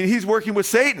 I mean, he's working with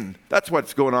Satan. That's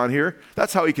what's going on here.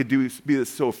 That's how he could be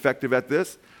so effective at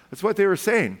this. That's what they were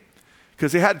saying.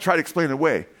 Because they had to try to explain it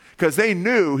away. Because they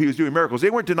knew he was doing miracles. They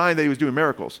weren't denying that he was doing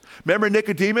miracles. Remember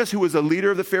Nicodemus, who was a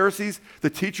leader of the Pharisees, the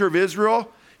teacher of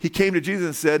Israel? He came to Jesus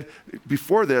and said,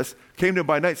 before this, came to him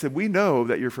by night and said, we know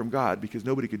that you're from God because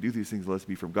nobody could do these things unless it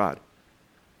be from God.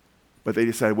 But they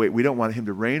decided, wait, we don't want him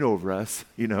to reign over us,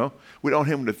 We don't want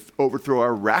him to overthrow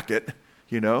our racket,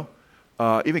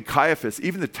 Even Caiaphas,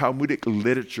 even the Talmudic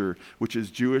literature, which is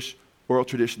Jewish oral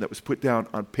tradition that was put down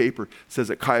on paper, says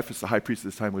that Caiaphas, the high priest at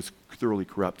this time, was thoroughly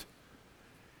corrupt.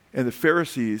 And the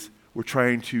Pharisees were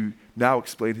trying to now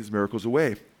explain his miracles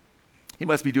away. He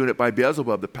must be doing it by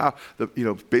Beelzebub,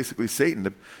 basically Satan,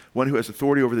 the one who has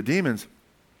authority over the demons.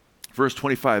 Verse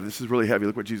 25, this is really heavy.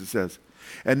 Look what Jesus says.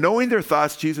 And knowing their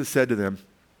thoughts, Jesus said to them,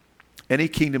 any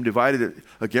kingdom divided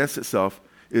against itself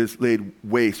is laid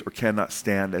waste or cannot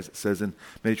stand, as it says in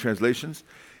many translations.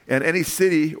 And any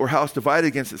city or house divided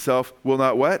against itself will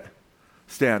not what?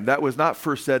 Stand. That was not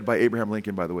first said by Abraham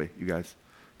Lincoln, by the way, you guys.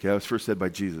 Okay, that was first said by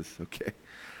Jesus. Okay.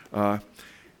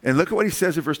 And look at what he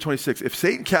says in verse 26. If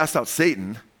Satan casts out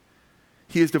Satan,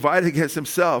 he is divided against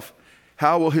himself.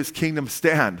 How will his kingdom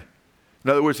stand? In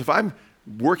other words, if I'm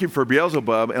working for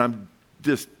Beelzebub and I'm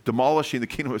just demolishing the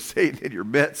kingdom of Satan in your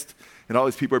midst and all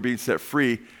these people are being set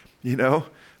free,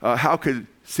 how could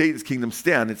Satan's kingdom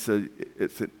stand? It's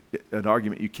an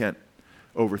argument you can't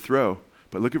overthrow.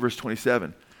 But look at verse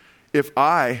 27. If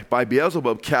I, by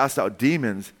Beelzebub, cast out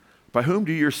demons, by whom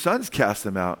do your sons cast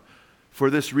them out? For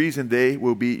this reason, they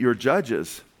will be your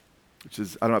judges. Which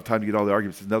is, I don't have time to get all the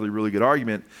arguments. It's another really good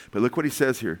argument. But look what he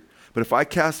says here. But if I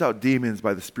cast out demons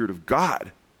by the Spirit of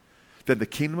God, then the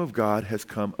kingdom of God has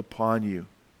come upon you.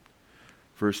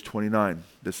 Verse 29.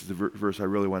 This is the verse I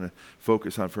really want to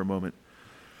focus on for a moment.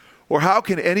 Or how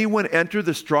can anyone enter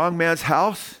the strong man's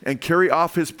house and carry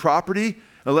off his property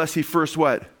unless he first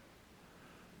what?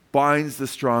 Binds the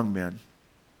strong man.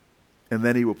 And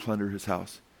then he will plunder his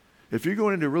house. If you're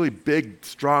going into a really big,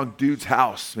 strong dude's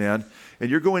house, man, and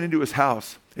you're going into his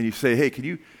house and you say, hey, can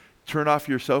you turn off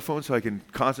your cell phone so I can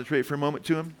concentrate for a moment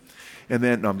to him? And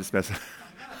then, no, I'm just messing.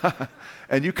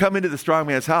 And you come into the strong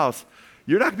man's house,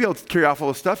 you're not going to be able to carry off all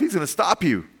the stuff. He's going to stop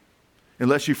you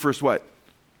unless you first what?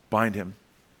 Bind him,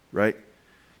 right?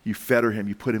 You fetter him.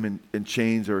 You put him in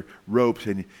chains or ropes,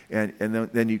 and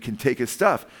then you can take his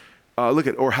stuff.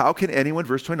 Or how can anyone,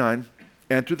 verse 29,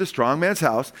 enter the strong man's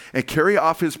house and carry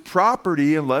off his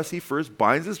property unless he first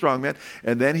binds the strong man,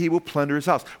 and then he will plunder his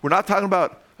house. We're not talking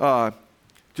about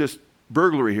just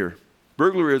burglary here.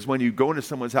 Burglary is when you go into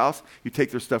someone's house, you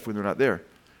take their stuff when they're not there.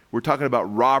 We're talking about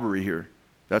robbery here.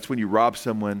 That's when you rob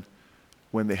someone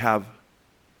when they're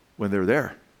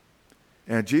there.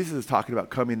 And Jesus is talking about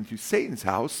coming into Satan's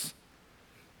house,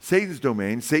 Satan's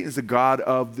domain. Satan's the god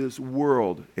of this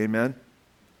world. Amen?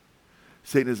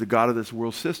 Satan is the god of this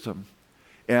world system.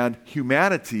 And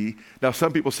humanity, now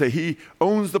some people say he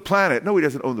owns the planet. No, he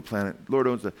doesn't own the planet. The Lord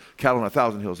owns the cattle on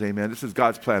 1,000 hills. Amen. This is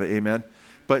God's planet. Amen.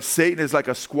 But Satan is like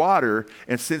a squatter.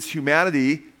 And since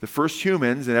humanity, the first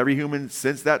humans, and every human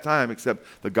since that time, except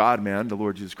the God-man, the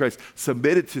Lord Jesus Christ,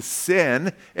 submitted to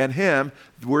sin and him,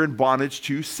 we're in bondage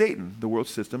to Satan, the world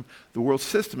system. The world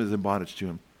system is in bondage to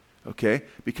him. Okay?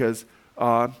 Because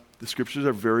the scriptures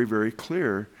are very, very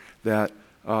clear that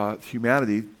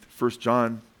humanity, 1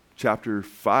 John chapter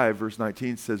 5, verse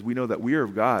 19 says, we know that we are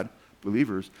of God,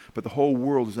 believers, but the whole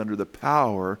world is under the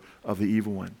power of the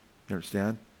evil one. You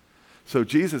understand? So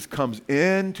Jesus comes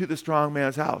into the strong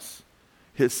man's house,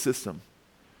 his system.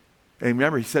 And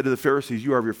remember, he said to the Pharisees,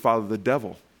 you are of your father the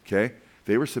devil. Okay?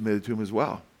 They were submitted to him as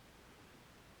well.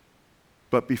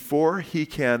 But before he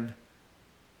can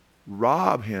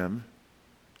rob him,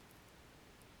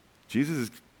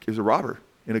 Jesus is a robber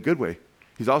in a good way.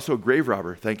 He's also a grave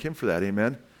robber. Thank him for that.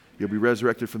 Amen. He'll be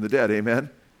resurrected from the dead. Amen.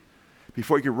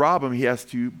 Before he can rob him, he has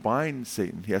to bind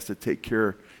Satan. He has to take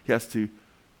care. He has to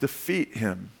defeat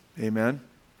him. Amen.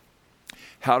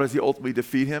 How does he ultimately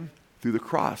defeat him? Through the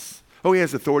cross. Oh, he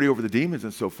has authority over the demons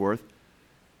and so forth.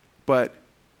 But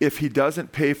if he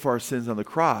doesn't pay for our sins on the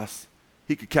cross,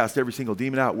 He could cast every single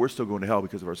demon out. We're still going to hell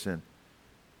because of our sin.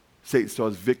 Satan still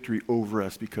has victory over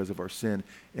us because of our sin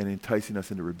and enticing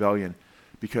us into rebellion,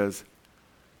 because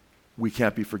we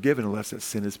can't be forgiven unless that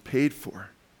sin is paid for.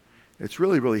 It's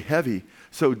really, really heavy.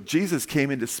 So Jesus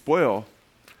came in to spoil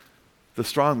the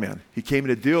strong man. He came in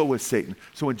to deal with Satan.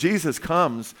 So when Jesus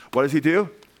comes, what does he do?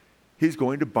 He's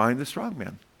going to bind the strong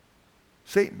man,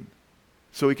 Satan,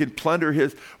 so he can plunder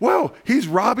his. Whoa, he's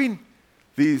robbing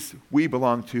these. We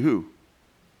belong to who?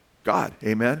 God,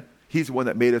 amen? He's the one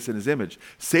that made us in his image.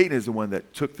 Satan is the one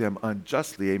that took them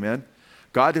unjustly, amen?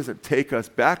 God doesn't take us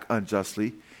back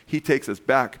unjustly. He takes us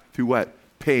back through what?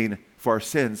 Pain for our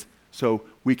sins, so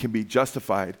we can be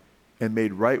justified and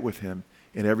made right with him,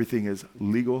 and everything is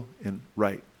legal and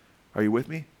right. Are you with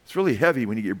me? It's really heavy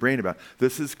when you get your brain about it.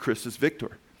 This is Christus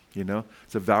Victor, you know?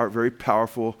 It's a very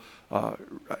powerful,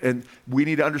 and we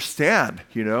need to understand,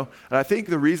 you know? And I think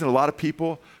the reason a lot of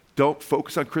people don't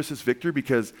focus on Christus Victor,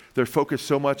 because they're focused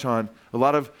so much on a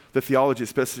lot of the theology,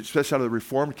 especially out of the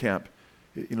Reformed camp,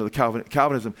 you know, the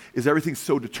Calvinism, is everything's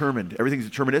so determined. Everything's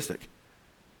deterministic.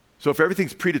 So if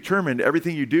everything's predetermined,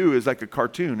 everything you do is like a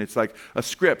cartoon. It's like a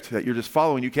script that you're just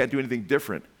following. You can't do anything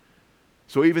different.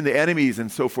 So even the enemies and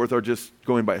so forth are just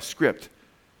going by a script.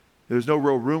 There's no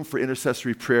real room for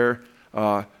intercessory prayer,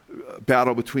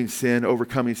 battle between sin,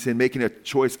 overcoming sin, making a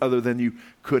choice other than you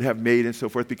could have made and so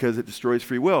forth, because it destroys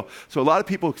free will. So a lot of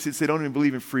people, since they don't even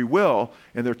believe in free will,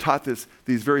 and they're taught these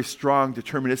very strong,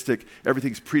 deterministic,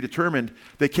 everything's predetermined,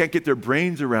 they can't get their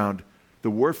brains around the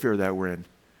warfare that we're in.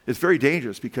 It's very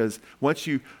dangerous, because once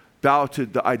you bow to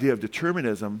the idea of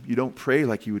determinism, you don't pray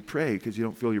like you would pray, because you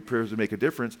don't feel your prayers will make a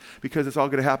difference, because it's all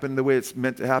going to happen the way it's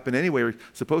meant to happen anyway, or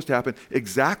supposed to happen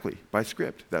exactly by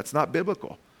script. That's not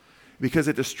biblical, because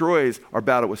it destroys our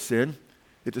battle with sin.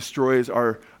 It destroys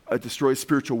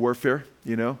spiritual warfare,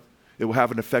 you know. It will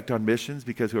have an effect on missions,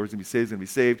 because whoever's going to be saved is going to be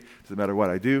saved. Doesn't matter what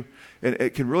I do. And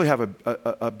it can really have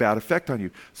a bad effect on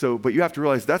you. So, but you have to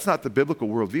realize that's not the biblical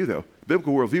worldview, though. The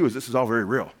biblical worldview is this is all very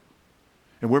real.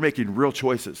 And we're making real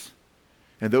choices.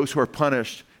 And those who are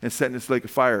punished and set in this lake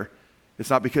of fire,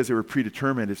 it's not because they were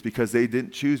predetermined. It's because they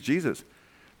didn't choose Jesus.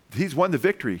 He's won the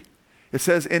victory. It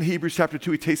says in Hebrews chapter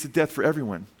 2, he tasted death for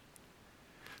everyone.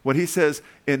 When he says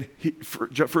in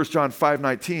 1 John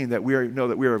 5:19 that we know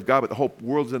that we are of God, but the whole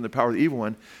world is in the power of the evil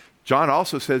one, John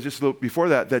also says just a little before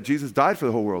that Jesus died for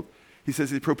the whole world. He says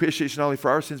he's propitiation not only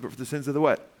for our sins, but for the sins of the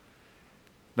what?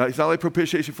 Now, he's not only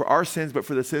propitiation for our sins, but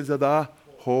for the sins of the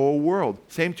whole world.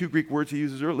 Same two Greek words he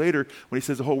uses later when he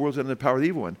says the whole world is under the power of the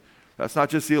evil one. That's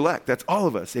not just the elect. That's all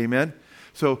of us. Amen?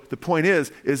 So the point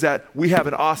is that we have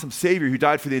an awesome Savior who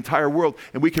died for the entire world,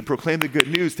 and we can proclaim the good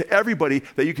news to everybody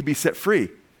that you can be set free.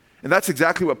 And that's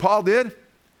exactly what Paul did.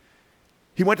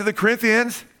 He went to the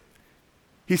Corinthians.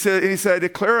 He said, I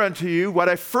declare unto you what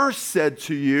I first said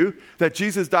to you, that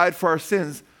Jesus died for our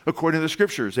sins according to the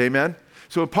scriptures. Amen?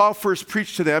 So when Paul first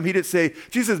preached to them, he didn't say,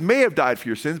 Jesus may have died for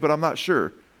your sins, but I'm not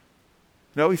sure.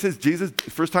 No, he says Jesus,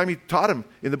 the first time he taught him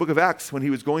in the book of Acts, when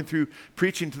he was going through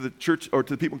preaching to the church or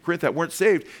to the people in Corinth that weren't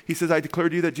saved, he says, I declare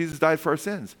to you that Jesus died for our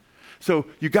sins. So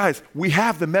you guys, we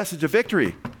have the message of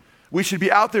victory. We should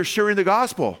be out there sharing the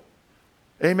gospel.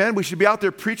 Amen. We should be out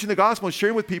there preaching the gospel and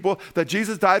sharing with people that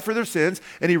Jesus died for their sins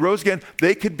and he rose again.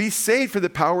 They could be saved from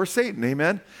the power of Satan.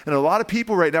 Amen. And a lot of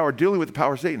people right now are dealing with the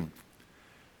power of Satan.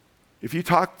 If you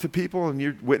talk to people and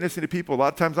you're witnessing to people, a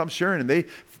lot of times I'm sharing, and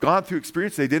they've gone through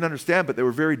experiences they didn't understand, but they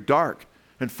were very dark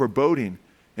and foreboding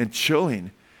and chilling.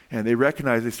 And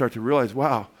they start to realize,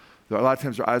 wow, a lot of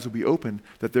times their eyes will be opened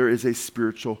that there is a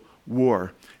spiritual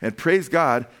war. And praise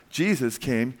God, Jesus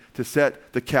came to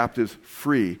set the captives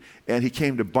free, and he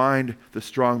came to bind the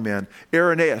strong man.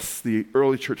 Irenaeus, the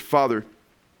early church father,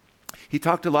 he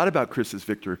talked a lot about Christus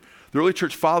Victor. The early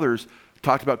church fathers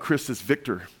talked about Christus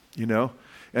Victor, you know.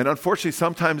 And unfortunately,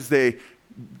 sometimes they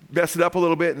mess it up a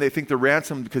little bit and they think the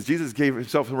ransom, because Jesus gave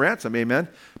himself a ransom, amen?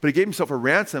 But he gave himself a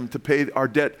ransom to pay our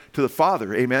debt to the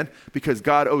Father, amen? Because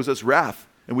God owes us wrath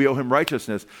and we owe him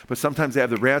righteousness. But sometimes they have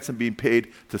the ransom being paid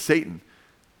to Satan.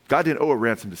 God didn't owe a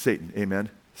ransom to Satan, amen?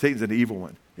 Satan's an evil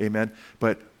one, amen?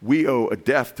 But we owe a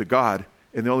debt to God,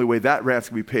 and the only way that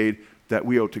ransom can be paid that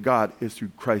we owe to God is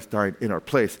through Christ dying in our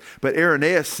place. But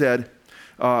Irenaeus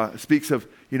speaks of,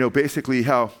 basically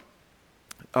how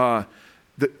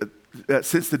that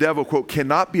since the devil, quote,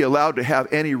 cannot be allowed to have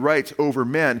any rights over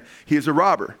men, he is a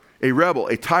robber, a rebel,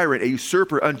 a tyrant, a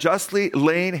usurper, unjustly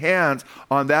laying hands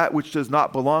on that which does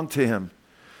not belong to him.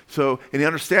 So, and he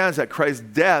understands that Christ's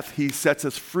death, he sets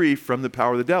us free from the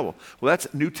power of the devil. Well,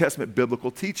 that's New Testament biblical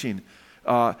teaching.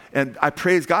 And I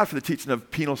praise God for the teaching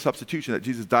of penal substitution, that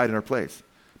Jesus died in our place.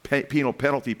 penal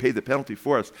penalty, paid the penalty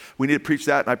for us. We need to preach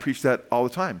that, and I preach that all the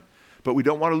time. But we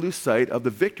don't want to lose sight of the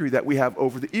victory that we have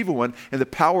over the evil one and the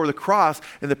power of the cross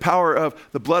and the power of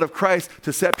the blood of Christ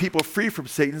to set people free from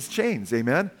Satan's chains.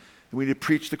 Amen? And we need to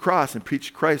preach the cross and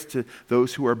preach Christ to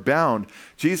those who are bound.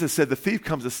 Jesus said the thief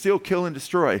comes to steal, kill, and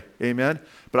destroy. Amen?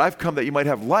 But I've come that you might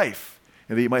have life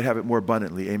and that you might have it more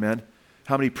abundantly. Amen?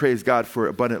 How many praise God for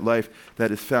abundant life that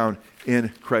is found in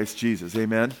Christ Jesus?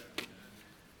 Amen?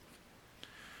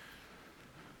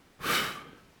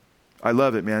 I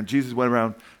love it, man. Jesus went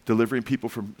around delivering people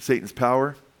from Satan's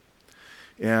power.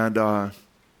 And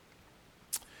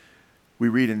we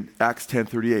read in Acts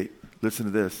 10:38. Listen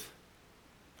to this.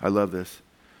 I love this.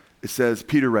 It says,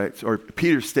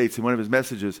 Peter states in one of his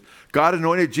messages, God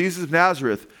anointed Jesus of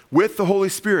Nazareth with the Holy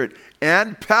Spirit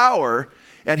and power,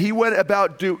 and he went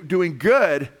about doing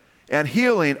good and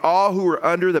healing all who were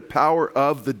under the power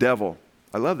of the devil.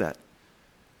 I love that.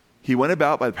 He went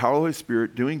about by the power of the Holy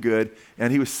Spirit doing good,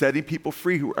 and he was setting people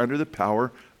free who were under the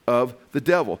power of the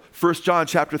devil. 1 John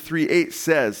chapter 3:8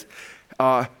 says,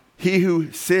 he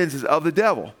who sins is of the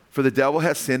devil, for the devil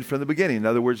has sinned from the beginning. In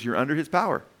other words, you're under his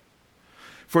power.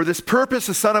 For this purpose,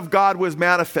 the Son of God was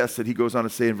manifested, he goes on to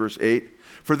say in verse 8.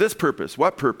 For this purpose,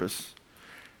 what purpose?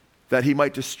 That he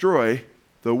might destroy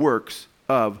the works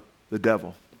of the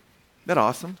devil. Isn't that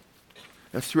awesome?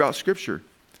 That's throughout Scripture.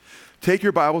 Take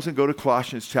your Bibles and go to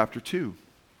Colossians chapter 2.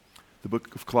 The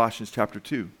book of Colossians chapter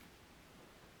 2.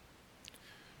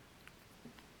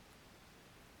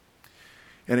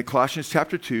 And in Colossians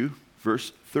chapter 2,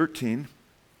 verse 13,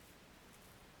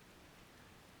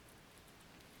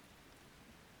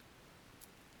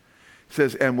 it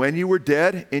says, and when you were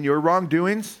dead in your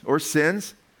wrongdoings or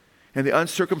sins and the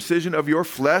uncircumcision of your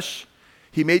flesh,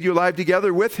 he made you alive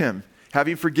together with him,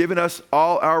 having forgiven us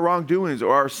all our wrongdoings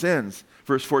or our sins.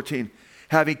 Verse 14,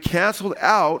 having canceled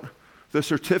out the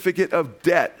certificate of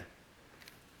debt.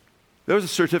 There was a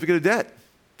certificate of debt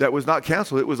that was not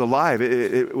canceled. It was alive.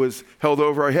 It was held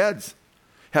over our heads.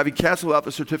 Having canceled out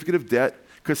the certificate of debt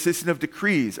consisting of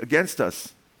decrees against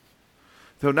us.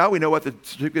 So now we know what the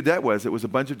certificate of debt was. It was a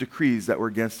bunch of decrees that were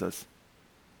against us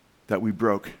that we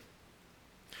broke,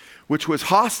 which was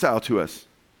hostile to us.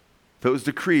 Those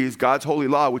decrees, God's holy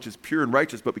law, which is pure and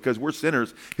righteous, but because we're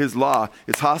sinners, his law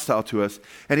is hostile to us.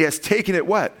 And he has taken it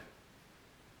what?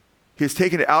 He has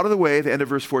taken it out of the way, the end of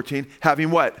verse 14,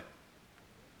 having what?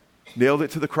 Nailed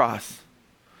it to the cross.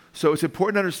 So it's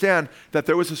important to understand that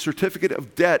there was a certificate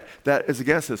of debt that is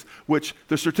against us, which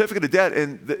the certificate of debt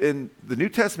in the New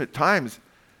Testament times,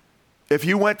 if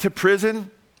you went to prison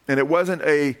and it wasn't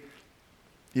a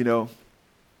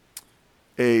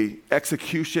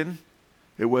execution,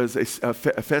 it was a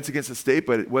offense against the state,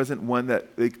 but it wasn't one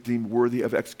that they deemed worthy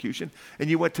of execution, and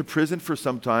you went to prison for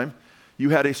some time, you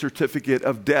had a certificate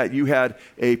of debt. You had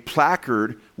a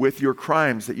placard with your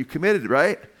crimes that you committed,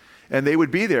 right? And they would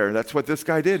be there. That's what this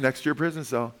guy did next to your prison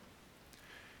cell.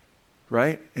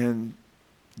 Right? And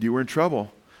you were in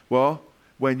trouble. Well,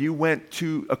 when you went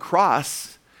to a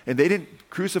cross, and they didn't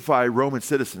crucify Roman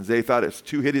citizens. They thought it's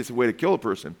too hideous a way to kill a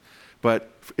person.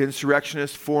 But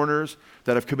insurrectionists, foreigners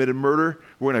that have committed murder,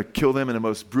 we're going to kill them in the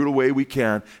most brutal way we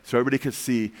can so everybody can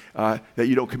see that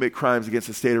you don't commit crimes against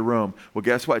the state of Rome. Well,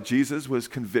 guess what? Jesus was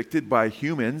convicted by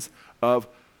humans of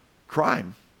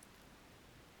crime.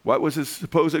 What was his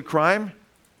supposed crime?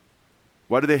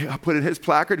 Why did they put in his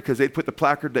placard? Because they'd put the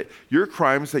placard that your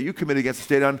crimes that you committed against the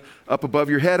state on up above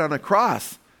your head on a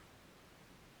cross.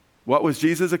 What was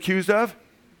Jesus accused of?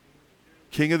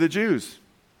 King of the Jews.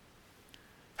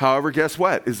 However, guess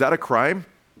what? Is that a crime?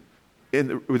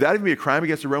 Would that even be a crime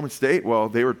against the Roman state? Well,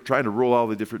 they were trying to rule all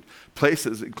the different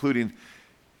places, including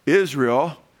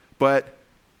Israel, but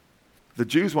the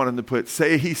Jews wanted him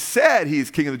to he said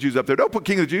he's King of the Jews up there. Don't put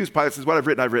King of the Jews. Pilate says, what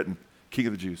I've written. King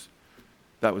of the Jews.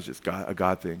 That was just a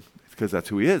God thing, because that's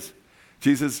who he is.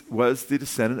 Jesus was the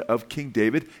descendant of King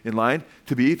David, in line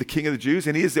to be the King of the Jews,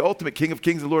 and he is the ultimate King of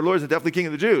kings and Lord of lords, and definitely King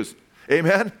of the Jews.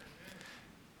 Amen?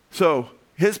 So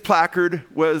his placard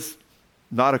was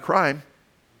not a crime.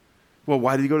 Well,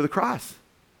 why did he go to the cross?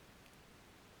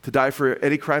 To die for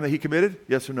any crime that he committed?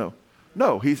 Yes or no?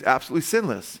 No, he's absolutely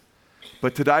sinless.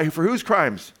 But to die for whose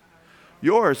crimes?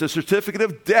 Yours. The certificate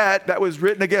of debt that was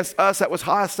written against us, that was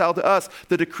hostile to us,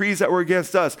 the decrees that were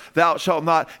against us. Thou shalt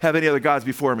not have any other gods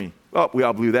before me. Oh, we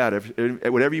all blew that.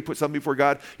 Whenever you put something before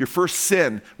God, your first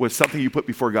sin was something you put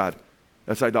before God.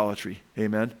 That's idolatry.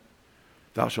 Amen?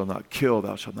 Thou shalt not kill,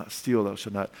 thou shalt not steal, thou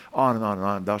shalt not, on and on and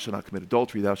on. Thou shalt not commit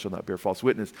adultery, thou shalt not bear false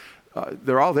witness.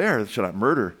 They're all there. Thou shalt not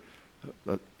murder.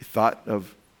 Thought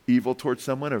of evil towards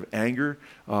someone, of anger,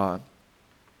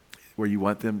 where you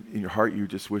want them in your heart, you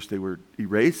just wish they were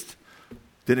erased.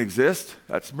 Didn't exist?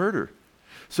 That's murder.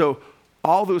 So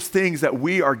all those things that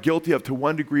we are guilty of to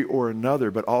one degree or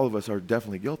another, but all of us are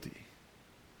definitely guilty.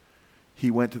 He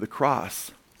went to the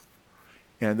cross,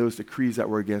 and those decrees that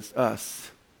were against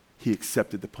us, he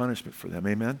accepted the punishment for them.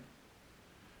 Amen?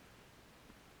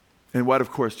 And what,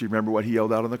 of course, do you remember what he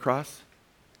yelled out on the cross?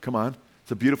 Come on.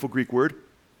 It's a beautiful Greek word.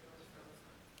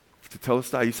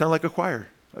 Tetelestai. You sound like a choir.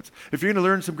 If you're going to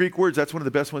learn some Greek words, that's one of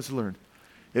the best ones to learn.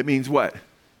 It means what?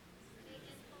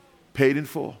 Paid in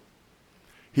full.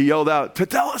 He yelled out,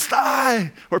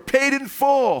 Tetelestai, or paid in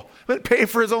full. But paid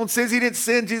for his own sins. He didn't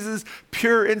sin. Jesus is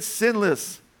pure and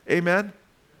sinless. Amen?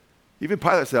 Even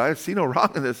Pilate said, I see no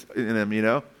wrong in him, you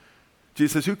know.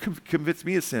 Jesus says, who convinced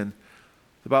me of sin?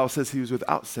 The Bible says he was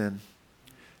without sin.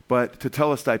 But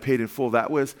Tetelestai, paid in full.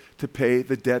 That was to pay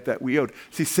the debt that we owed.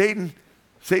 See, Satan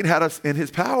had us in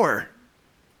his power.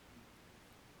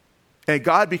 And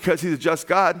God, because he's a just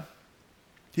God,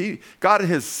 God in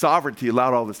his sovereignty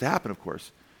allowed all this to happen, of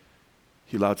course.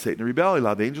 He allowed Satan to rebel, he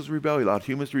allowed the angels to rebel, he allowed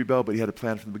humans to rebel, but he had a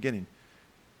plan from the beginning.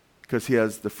 Because he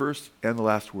has the first and the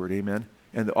last word, amen?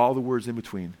 And all the words in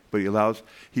between. But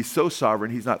he's so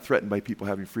sovereign, he's not threatened by people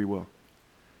having free will.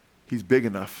 He's big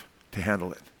enough to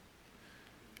handle it.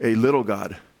 A little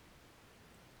God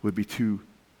would be too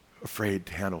afraid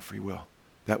to handle free will.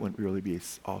 That wouldn't really be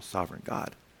all sovereign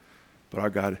God. But our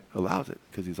God allows it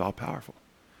because he's all powerful.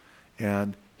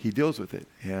 And he deals with it.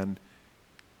 And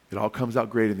it all comes out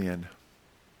great in the end.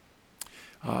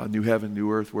 New heaven,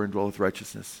 new earth, wherein dwelleth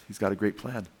righteousness. He's got a great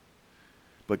plan.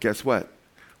 But guess what?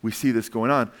 We see this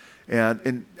going on. And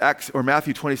in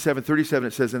Matthew 27:37,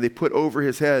 it says, and they put over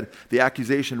his head the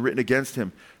accusation written against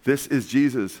him. This is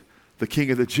Jesus, the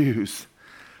King of the Jews.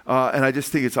 And I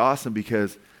just think it's awesome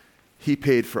because he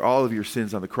paid for all of your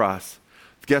sins on the cross.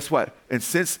 Guess what? And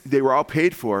since they were all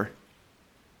paid for,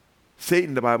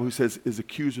 Satan, the Bible, who says is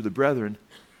accuser of the brethren,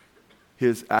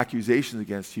 his accusations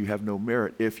against you have no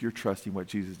merit if you're trusting what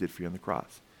Jesus did for you on the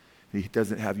cross. He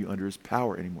doesn't have you under his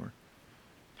power anymore.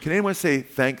 Can anyone say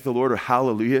thank the Lord or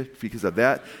hallelujah because of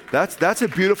that? That's a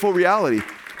beautiful reality.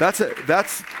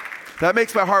 That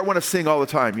makes my heart want to sing all the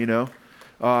time, you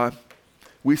know.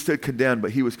 We stood condemned,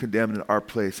 but he was condemned in our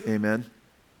place. Amen.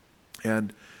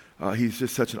 And he's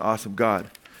just such an awesome God.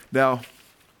 Now,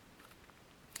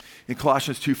 in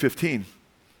Colossians 2:15,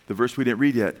 the verse we didn't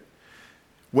read yet,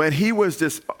 when he was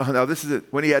this is it,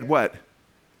 when he had what?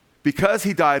 Because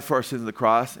he died for our sins on the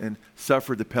cross and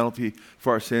suffered the penalty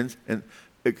for our sins and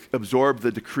absorbed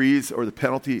the decrees or the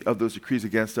penalty of those decrees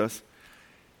against us,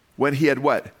 when he had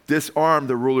what? Disarmed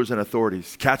the rulers and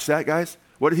authorities. Catch that, guys?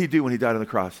 What did he do when he died on the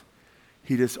cross?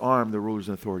 He disarmed the rulers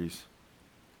and authorities.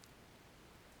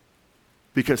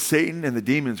 Because Satan and the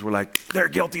demons were like, they're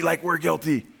guilty like we're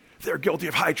guilty. They're guilty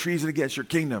of high treason against your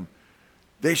kingdom.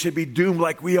 They should be doomed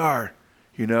like we are,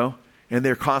 you know? And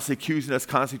they're constantly accusing us,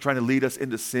 constantly trying to lead us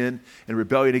into sin and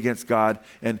rebellion against God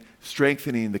and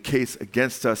strengthening the case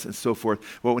against us and so forth.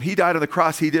 Well, when he died on the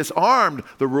cross, he disarmed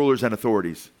the rulers and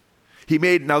authorities.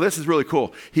 Now this is really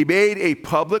cool. He made a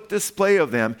public display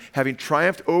of them, having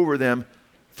triumphed over them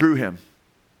through him.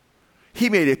 He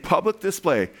made a public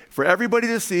display for everybody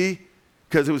to see,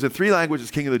 because it was in 3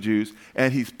 languages, King of the Jews,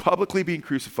 and he's publicly being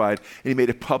crucified, and he made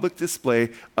a public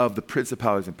display of the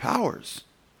principalities and powers.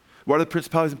 What are the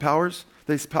principalities and powers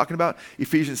that he's talking about?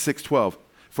 Ephesians 6:12.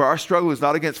 For our struggle is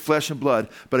not against flesh and blood,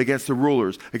 but against the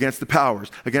rulers, against the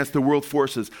powers, against the world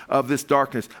forces of this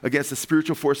darkness, against the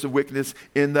spiritual force of wickedness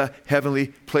in the heavenly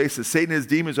places. Satan and his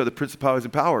demons are the principalities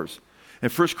and powers.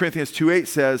 And 1 Corinthians 2:8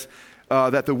 says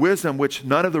that the wisdom which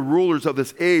none of the rulers of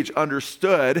this age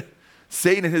understood,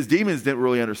 Satan and his demons didn't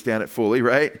really understand it fully,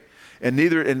 right? And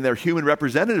their human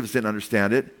representatives didn't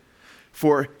understand it.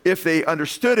 For if they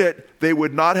understood it, they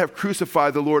would not have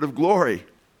crucified the Lord of glory.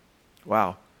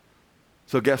 Wow.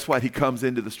 So guess what? He comes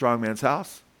into the strong man's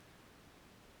house.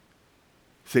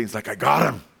 Satan's like, I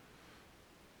got him.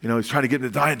 You know, he's trying to get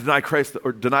him to deny Christ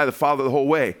or deny the Father the whole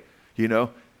way. You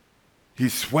know,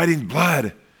 he's sweating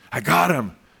blood. I got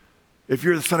him. If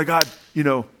you're the Son of God, you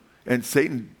know, and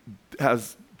Satan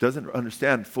doesn't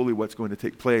understand fully what's going to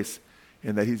take place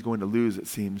and that he's going to lose, it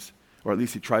seems, or at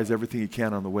least he tries everything he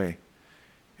can on the way.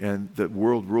 And the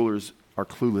world rulers are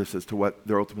clueless as to what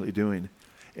they're ultimately doing.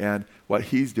 And what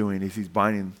he's doing is he's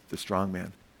binding the strong man.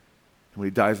 And when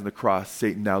he dies on the cross,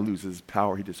 Satan now loses his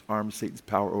power. He disarms Satan's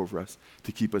power over us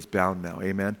to keep us bound now.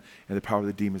 Amen? And the power of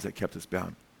the demons that kept us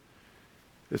bound.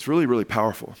 It's really, really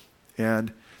powerful.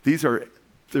 And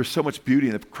there's so much beauty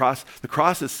in the cross. The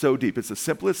cross is so deep. It's the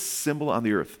simplest symbol on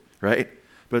the earth, right?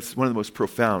 But it's one of the most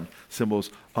profound symbols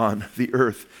on the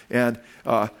earth. And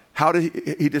how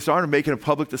did he disarm them, making a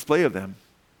public display of them?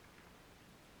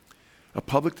 A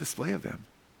public display of them.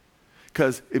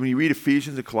 Because when you read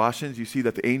Ephesians and Colossians, you see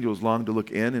that the angels long to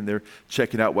look in and they're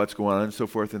checking out what's going on and so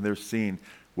forth, and they're seeing,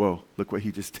 whoa, look what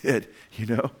he just did, you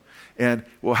know? And,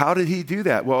 well, how did he do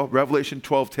that? Well, Revelation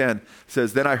 12:10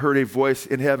 says, "Then I heard a voice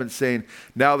in heaven saying,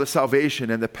 now the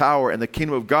salvation and the power and the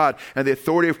kingdom of God and the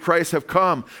authority of Christ have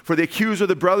come. For the accuser of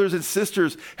the brothers and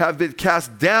sisters have been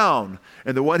cast down.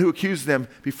 And the one who accuses them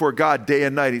before God day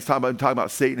and night." He's talking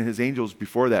about Satan and his angels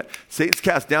before that. Satan's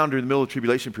cast down during the middle of the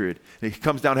tribulation period. And he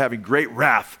comes down having great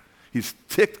wrath. He's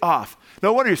ticked off.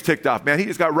 No wonder he's ticked off, man. He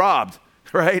just got robbed,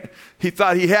 right? He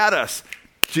thought he had us.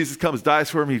 Jesus comes,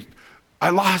 dies for him. I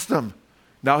lost him.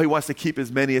 Now he wants to keep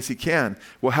as many as he can.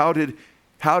 Well, how did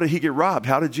he get robbed?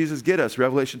 How did Jesus get us?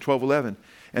 Revelation 12:11.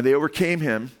 "And they overcame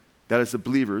him," that is the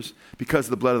believers, "because of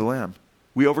the blood of the Lamb."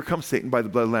 We overcome Satan by the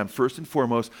blood of the Lamb, first and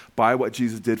foremost, by what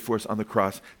Jesus did for us on the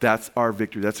cross. That's our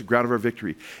victory. That's the ground of our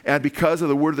victory. And because of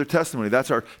the word of their testimony,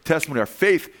 that's our testimony, our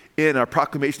faith in, our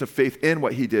proclamation of faith in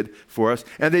what he did for us.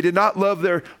 "And they did not love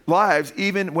their lives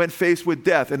even when faced with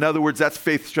death." In other words, that's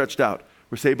faith stretched out.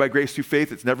 We're saved by grace through faith.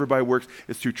 It's never by works.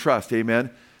 It's through trust.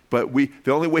 Amen? But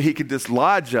the only way he can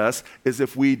dislodge us is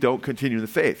if we don't continue in the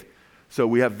faith. So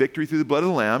we have victory through the blood of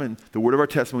the Lamb and the word of our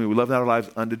testimony. We love not our lives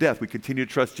unto death. We continue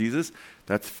to trust Jesus.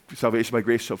 That's salvation by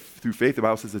grace through faith. The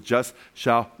Bible says the just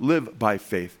shall live by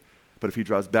faith. But if he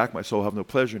draws back, my soul will have no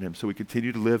pleasure in him. So we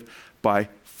continue to live by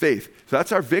faith. So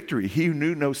that's our victory. He who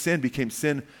knew no sin became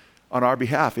sin on our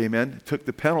behalf, amen, took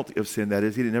the penalty of sin. That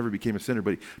is, he never became a sinner,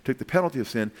 but he took the penalty of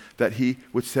sin that he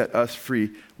would set us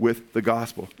free with the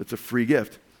gospel. It's a free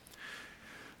gift.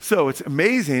 So it's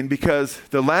amazing because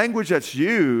the language that's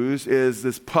used is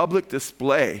this public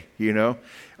display,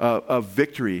 of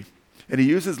victory. And he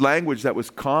uses language that was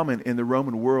common in the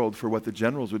Roman world for what the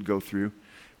generals would go through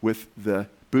with the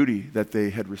booty that they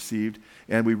had received.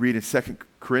 And we read in 2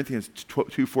 Corinthians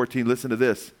 2:14, listen to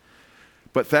this.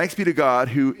 "But thanks be to God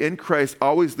who in Christ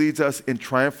always leads us in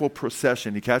triumphal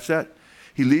procession." You catch that?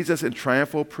 He leads us in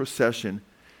triumphal procession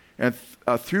and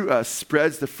through us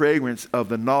spreads the fragrance of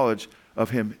the knowledge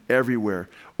of him everywhere.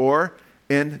 Or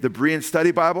in the Berean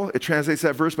Study Bible, it translates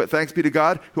that verse, "But thanks be to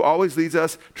God who always leads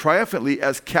us triumphantly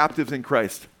as captives in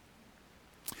Christ."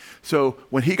 So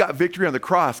when he got victory on the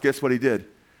cross, guess what he did?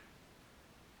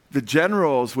 The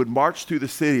generals would march through the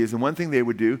cities, and one thing they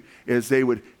would do is they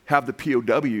would have the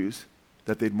POWs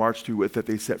that they'd march through with that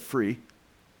they set free.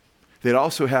 They'd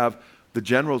also have the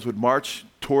generals would march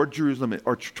toward Jerusalem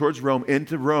or towards Rome,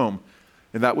 into Rome.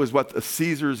 And that was what the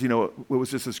Caesars, it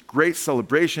was just this great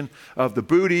celebration of the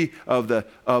booty, of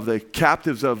the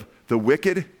captives of the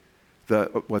wicked,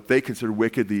 what they consider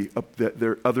wicked,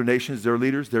 their other nations, their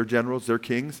leaders, their generals, their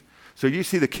kings. So you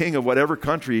see the king of whatever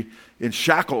country in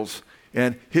shackles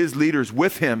and his leaders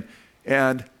with him,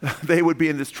 and they would be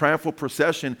in this triumphal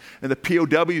procession, and the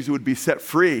POWs would be set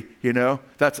free,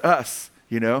 That's us,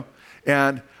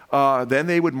 And then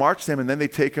they would march them, and then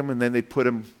they'd take them, and then they'd put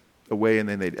them away, and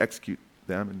then they'd execute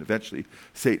them, and eventually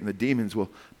Satan, the demons, will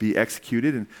be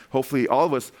executed, and hopefully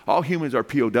all humans are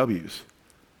POWs.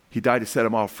 He died to set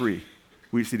them all free.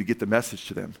 We just need to get the message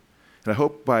to them. And I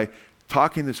hope by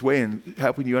talking this way and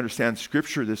helping you understand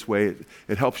Scripture this way,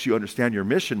 it helps you understand your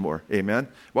mission more. Amen?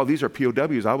 Well, these are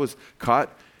POWs. I was caught.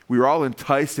 We were all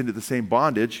enticed into the same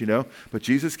bondage, but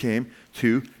Jesus came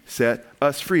to set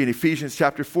us free. In Ephesians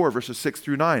chapter 4, verses 6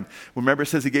 through 9, remember it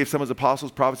says he gave some as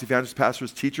apostles, prophets, evangelists,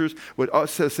 pastors, teachers. What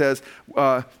also says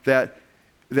that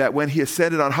when he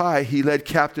ascended on high, he led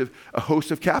captive a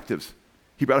host of captives.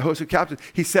 He brought a host of captives.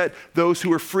 He set those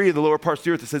who were free in the lower parts of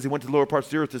the earth. It says he went to the lower parts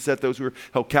of the earth to set those who were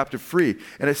held captive free.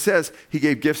 And it says he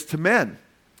gave gifts to men.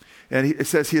 And it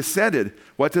says he ascended.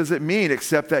 What does it mean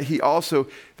except that he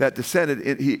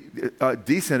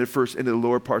descended first into the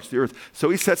lower parts of the earth.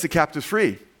 So he sets the captives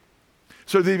free.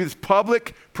 So there'd be this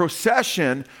public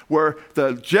procession where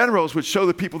the generals would show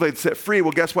the people they'd set free.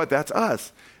 Well, guess what? That's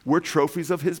us. We're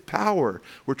trophies of his power.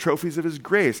 We're trophies of his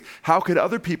grace. How could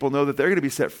other people know that they're going to be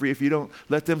set free if you don't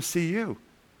let them see you?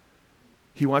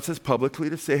 He wants us publicly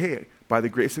to say, hey, by the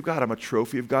grace of God, I'm a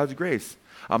trophy of God's grace.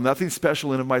 I'm nothing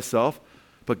special in of myself,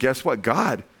 but guess what?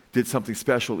 God did something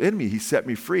special in me. He set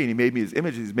me free, and he made me his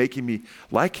image. He's making me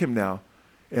like him now.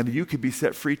 And you could be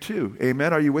set free too.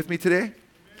 Amen? Are you with me today? Amen.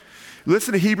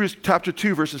 Listen to Hebrews chapter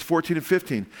 2, verses 14 and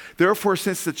 15. Therefore,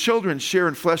 since the children share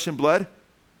in flesh and blood,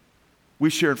 we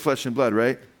share in flesh and blood,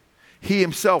 right? He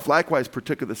himself likewise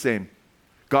partook of the same.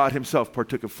 God himself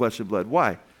partook of flesh and blood.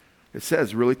 Why? It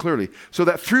says really clearly, so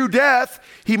that through death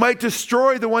he might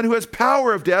destroy the one who has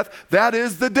power of death, that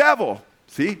is the devil.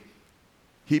 See?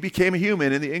 He became a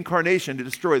human in the incarnation to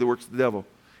destroy the works of the devil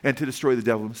and to destroy the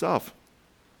devil himself.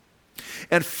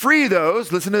 And free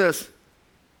those, listen to this,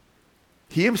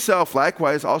 He himself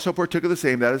likewise also partook of the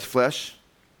same, that is flesh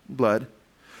and blood,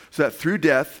 so that through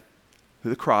death,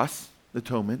 through the cross, the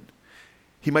atonement,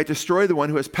 he might destroy the one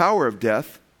who has power of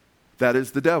death, that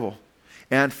is the devil,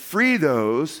 and free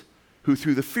those who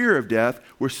through the fear of death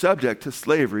were subject to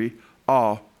slavery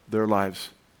all their lives.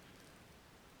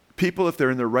 People, if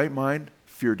they're in their right mind,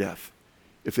 fear death.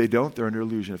 If they don't, they're under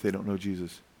illusion if they don't know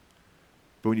Jesus.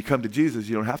 But when you come to Jesus,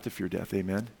 you don't have to fear death,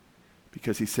 amen?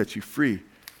 Because he sets you free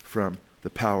from the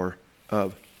power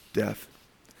of death.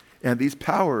 And these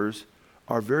powers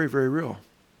are very, very real.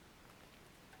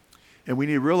 And we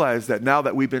need to realize that now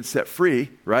that we've been set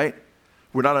free, right?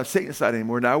 We're not on Satan's side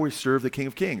anymore. Now we serve the King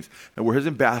of Kings. And we're his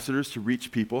ambassadors to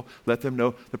reach people, let them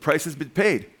know the price has been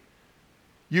paid.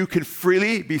 You can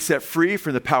freely be set free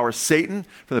from the power of Satan,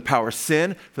 from the power of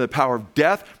sin, from the power of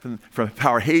death, from the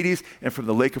power of Hades, and from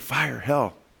the lake of fire,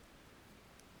 hell.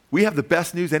 We have the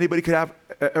best news anybody could have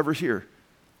ever hear.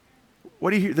 What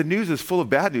do you hear? The news is full of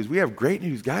bad news. We have great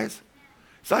news, guys.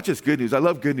 It's not just good news. I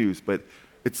love good news, but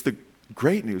it's the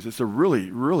great news. It's a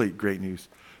really, really great news.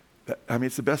 I mean,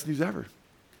 it's the best news ever.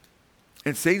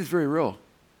 And Satan's very real.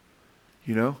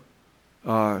 You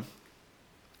know?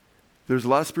 There's a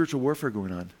lot of spiritual warfare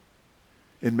going on.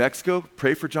 In Mexico,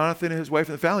 pray for Jonathan and his wife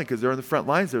and the family because they're on the front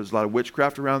lines. There's a lot of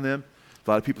witchcraft around them. A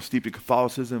lot of people steeped in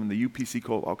Catholicism and the UPC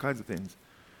cult, all kinds of things.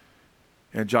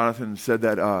 And Jonathan said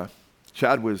that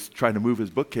Chad was trying to move his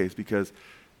bookcase because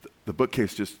the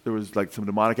bookcase there was like some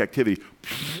demonic activity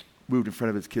moved in front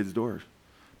of his kids' doors.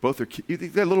 Both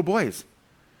they're little boys.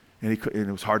 And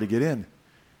it was hard to get in.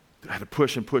 I had to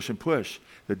push and push and push.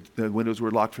 The windows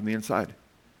were locked from the inside.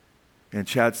 And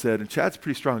Chad's a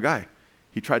pretty strong guy.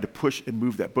 He tried to push and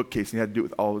move that bookcase, and he had to do it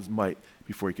with all his might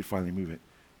before he could finally move it.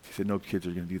 He said, no kids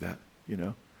are going to do that, you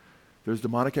know. There's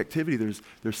demonic activity. There's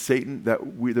Satan.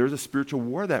 There's a spiritual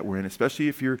war that we're in, especially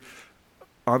if you're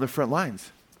on the front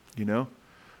lines, you know.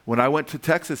 When I went to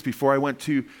Texas, before I went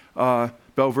to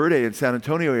Bel Verde in San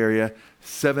Antonio area,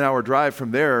 7-hour drive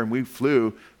from there, and we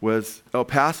flew, was El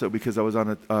Paso because I was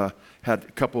had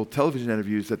a couple television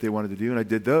interviews that they wanted to do, and I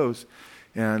did those.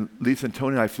 And Lisa and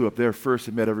Tony and I flew up there first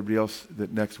and met everybody else the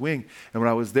next wing. And when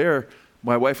I was there,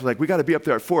 my wife was like, we got to be up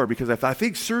there at 4 because I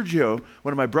think Sergio,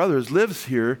 one of my brothers, lives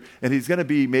here, and he's going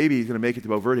to make it to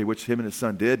Bel Verde, which him and his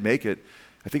son did make it.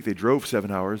 I think they drove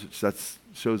 7 hours, which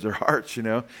shows their hearts, you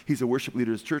know. He's a worship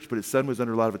leader in his church, but his son was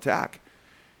under a lot of attack.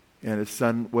 And his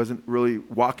son wasn't really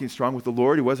walking strong with the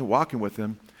Lord. He wasn't walking with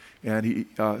him. And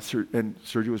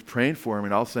Sergio was praying for him,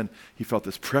 and all of a sudden he felt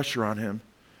this pressure on him,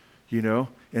 you know,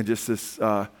 and just this,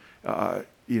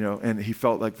 you know, and he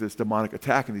felt like this demonic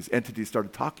attack, and these entities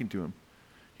started talking to him,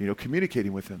 you know,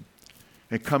 communicating with him,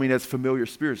 and coming as familiar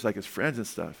spirits, like his friends and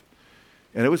stuff.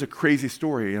 And it was a crazy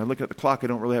story. And I look at the clock, I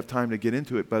don't really have time to get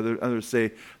into it, but others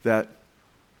say that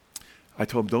I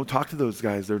told him, don't talk to those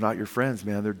guys. They're not your friends,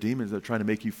 man. They're demons. They're trying to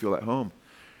make you feel at home.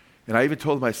 And I even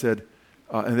told him, I said,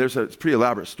 and it's a pretty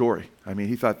elaborate story. I mean,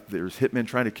 he thought there was hitmen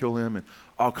trying to kill him and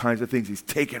all kinds of things. He's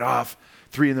taken off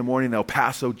 3 a.m. in El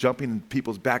Paso, jumping in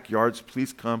people's backyards.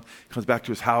 Police come. He comes back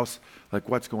to his house, like,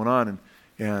 what's going on?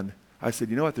 And I said,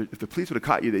 you know what? If the police would have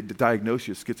caught you, they'd diagnose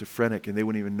you as schizophrenic, and they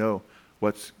wouldn't even know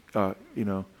what's, you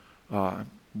know,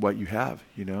 what you have,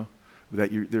 you know, that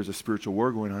there's a spiritual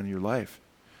war going on in your life.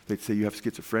 They'd say you have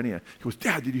schizophrenia. He goes,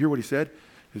 Dad, did you hear what he said?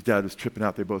 His dad was tripping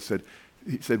out. They both said,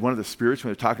 he said one of the spirits, when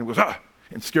they're talking, goes,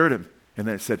 and scared him. And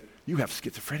then it said, you have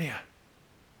schizophrenia.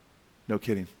 No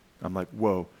kidding. I'm like,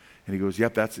 whoa. And he goes,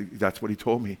 yep, that's what he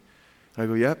told me. And I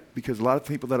go, yep, because a lot of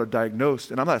people that are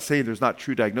diagnosed, and I'm not saying there's not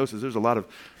true diagnosis. There's a lot of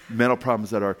mental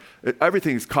problems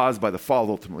everything is caused by the fall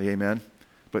ultimately, amen?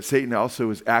 But Satan also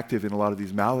is active in a lot of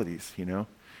these maladies, you know,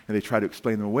 and they try to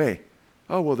explain them away.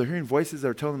 Oh, well, they're hearing voices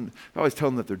that are always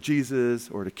telling them that they're Jesus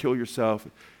or to kill yourself.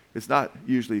 It's not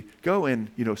usually go and,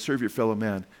 you know, serve your fellow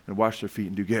man and wash their feet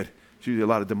and do good. It's usually a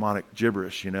lot of demonic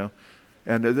gibberish, you know.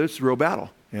 And there's a real battle.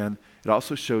 And it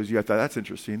also shows you, I thought that's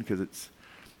interesting because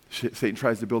Satan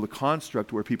tries to build a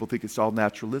construct where people think it's all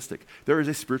naturalistic. There is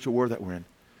a spiritual war that we're in.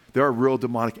 There are real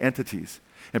demonic entities.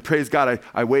 And praise God,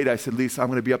 I waited. I said, Lisa, I'm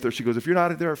going to be up there. She goes, if you're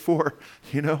not there at 4,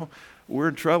 you know, we're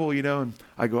in trouble, you know. And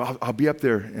I go, I'll be up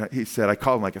there. And he said, I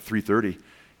called him like at 3:30.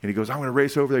 And he goes, I'm going to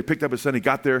race over there. He picked up his son. He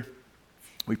got there.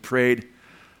 We prayed.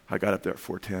 I got up there at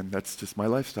 4:10. That's just my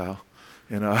lifestyle.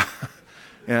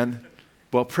 And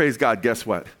well, praise God, guess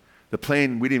what? The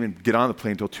plane, we didn't even get on the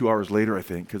plane until 2 hours later, I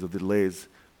think, because of the delays.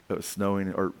 It was storming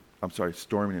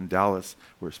in Dallas.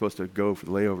 We were supposed to go for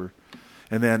the layover.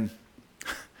 And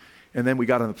then we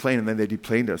got on the plane, and then they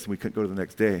deplaned us, and we couldn't go to the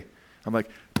next day. I'm like,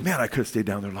 man, I could have stayed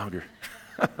down there longer,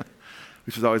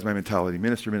 which is always my mentality,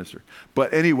 minister.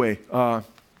 But anyway,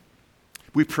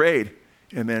 we prayed,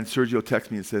 And then Sergio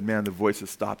texted me and said, man, the voices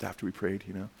stopped after we prayed,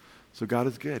 So God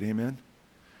is good, amen.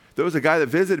 There was a guy that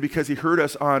visited because he heard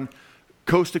us on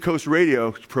Coast to Coast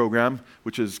radio program,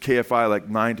 which is KFI like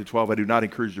 9 to 12. I do not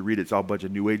encourage you to read it. It's all a bunch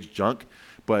of New Age junk.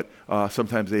 But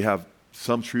sometimes they have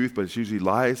some truth, but it's usually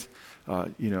lies,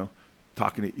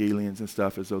 talking to aliens and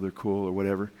stuff as though they're cool or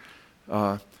whatever.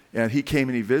 And he came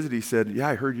and he visited. He said, yeah,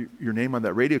 I heard your name on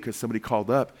that radio because somebody called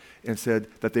up and said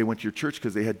that they went to your church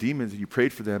because they had demons and you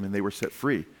prayed for them and they were set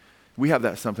free. We have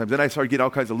that sometimes. Then I started getting all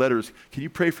kinds of letters. Can you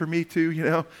pray for me too,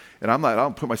 And I'm not, I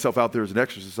don't put myself out there as an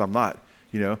exorcist. I'm not,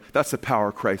 That's the power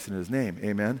of Christ in his name.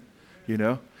 Amen.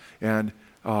 And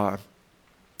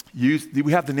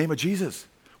we have the name of Jesus.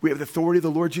 We have the authority of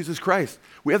the Lord Jesus Christ.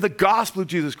 We have the gospel of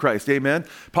Jesus Christ. Amen.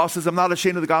 Paul says, I'm not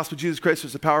ashamed of the gospel of Jesus Christ.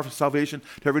 It's the power of salvation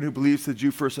to everyone who believes, to the Jew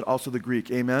first and also the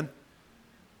Greek. Amen.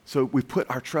 So we put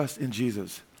our trust in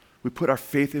Jesus. We put our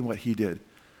faith in what he did.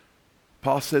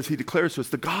 Paul says, he declares to us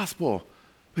the gospel.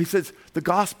 He says, the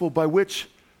gospel by which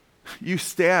you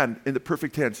stand in the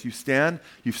perfect tense. You stand,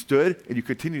 you've stood, and you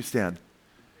continue to stand.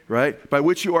 Right? By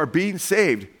which you are being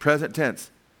saved, present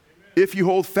tense. Amen. If you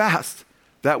hold fast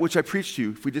that which I preached to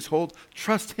you, if we just hold,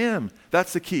 trust him.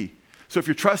 That's the key. So if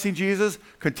you're trusting Jesus,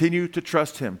 continue to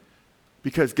trust him.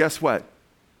 Because guess what?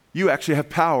 You actually have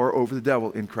power over the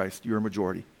devil in Christ. You're a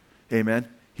majority. Amen?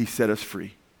 He set us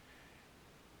free.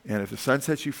 And if the Son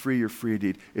sets you free, you're free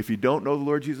indeed. If you don't know the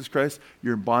Lord Jesus Christ,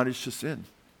 you're in bondage to sin.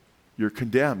 You're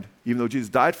condemned. Even though Jesus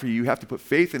died for you, you have to put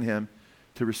faith in him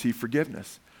to receive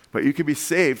forgiveness. But you can be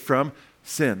saved from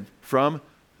sin, from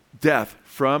death,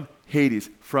 from Hades,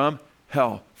 from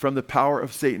hell, from the power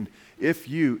of Satan. If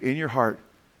you, in your heart,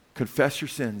 confess your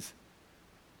sins,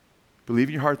 believe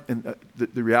in your heart in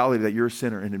the reality that you're a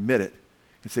sinner and admit it,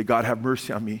 and say, God, have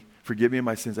mercy on me. Forgive me of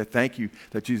my sins. I thank you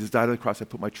that Jesus died on the cross. I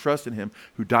put my trust in him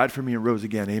who died for me and rose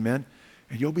again. Amen?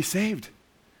 And you'll be saved.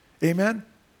 Amen?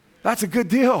 That's a good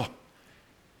deal.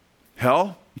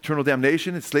 Hell, eternal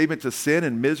damnation, enslavement to sin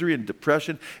and misery and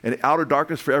depression and outer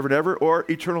darkness forever and ever, or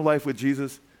eternal life with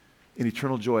Jesus in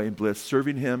eternal joy and bliss,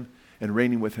 serving him and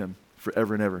reigning with him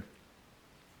forever and ever.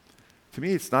 To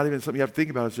me, it's not even something you have to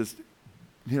think about. It's just,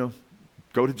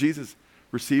 go to Jesus,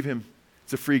 receive him.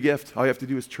 It's a free gift. All you have to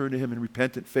do is turn to him in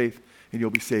repentant faith, and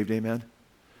you'll be saved. Amen?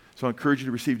 So I encourage you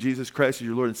to receive Jesus Christ as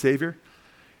your Lord and Savior.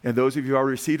 And those of you who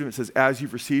already received him, it says, as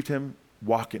you've received him,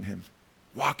 walk in him.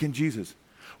 Walk in Jesus.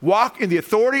 Walk in the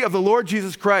authority of the Lord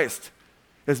Jesus Christ.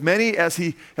 As many as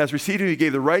he has received him, he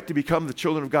gave the right to become the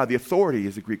children of God. The authority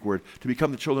is the Greek word, to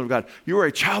become the children of God. You are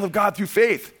a child of God through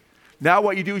faith. Now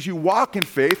what you do is you walk in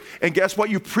faith, and guess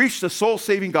what? You preach the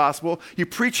soul-saving gospel. You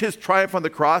preach his triumph on the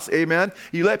cross, amen?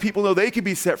 You let people know they can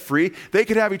be set free, they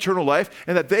can have eternal life,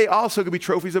 and that they also can be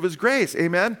trophies of his grace,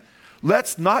 amen?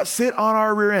 Let's not sit on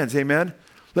our rear ends, amen?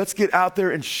 Let's get out there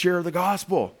and share the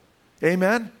gospel,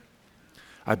 amen?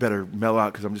 I better mellow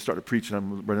out because I'm just starting to preach and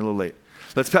I'm running a little late.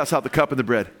 Let's pass out the cup and the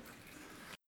bread.